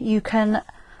Happiness, you can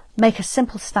make a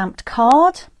simple stamped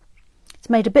card. It's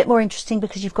made a bit more interesting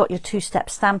because you've got your two-step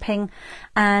stamping,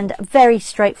 and very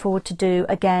straightforward to do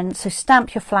again. So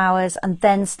stamp your flowers and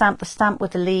then stamp the stamp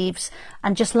with the leaves,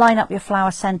 and just line up your flower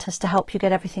centres to help you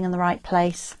get everything in the right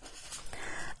place.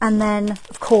 And then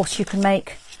of course you can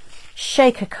make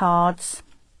shaker cards,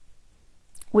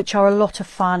 which are a lot of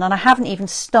fun, and I haven't even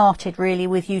started really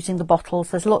with using the bottles.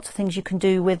 There's lots of things you can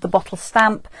do with the bottle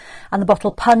stamp and the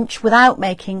bottle punch without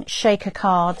making shaker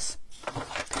cards.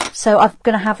 So I'm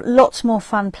going to have lots more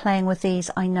fun playing with these,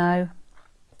 I know.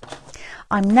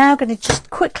 I'm now going to just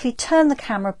quickly turn the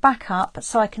camera back up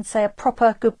so I can say a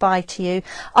proper goodbye to you.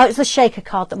 Oh, it's the shaker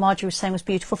card that Marjorie was saying was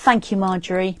beautiful. Thank you,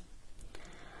 Marjorie.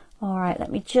 All right,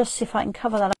 let me just see if I can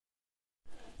cover that up.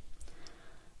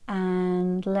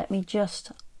 And let me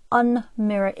just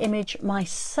unmirror image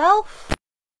myself.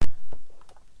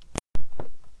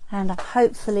 And I'm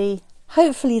hopefully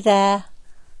there,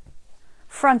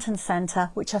 front and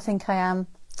centre, which I think I am,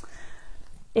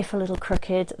 if a little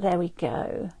crooked. There we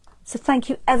go. So thank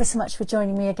you ever so much for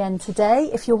joining me again today.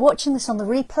 If you're watching this on the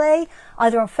replay,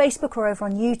 either on Facebook or over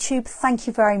on YouTube, thank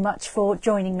you very much for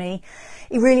joining me.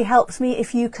 It really helps me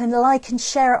if you can like and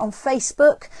share it on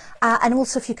Facebook, and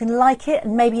also if you can like it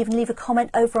and maybe even leave a comment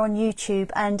over on YouTube.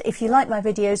 And if you like my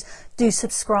videos, do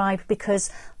subscribe, because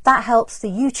that helps the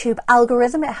YouTube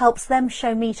algorithm. It helps them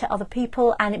show me to other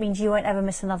people, and it means you won't ever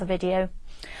miss another video.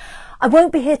 I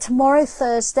won't be here tomorrow,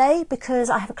 Thursday,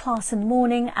 because I have a class in the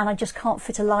morning and I just can't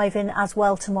fit a live in as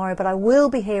well tomorrow, but I will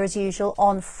be here as usual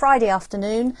on Friday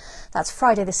afternoon. That's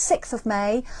Friday the 6th of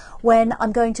May, when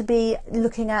I'm going to be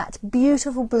looking at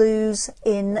beautiful blues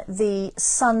in the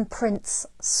Sun Prince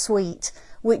suite,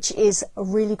 which is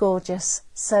really gorgeous.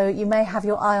 So you may have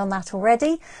your eye on that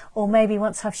already, or maybe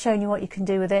once I've shown you what you can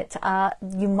do with it,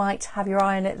 you might have your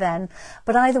eye on it then.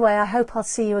 But either way, I hope I'll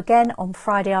see you again on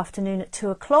Friday afternoon at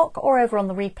 2 o'clock or over on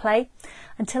the replay.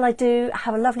 Until I do,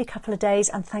 have a lovely couple of days,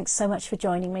 and thanks so much for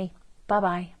joining me.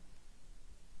 Bye-bye.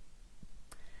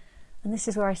 And this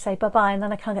is where I say bye-bye, and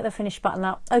then I can't get the finish button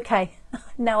up. Okay,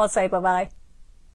 now I'll say bye-bye.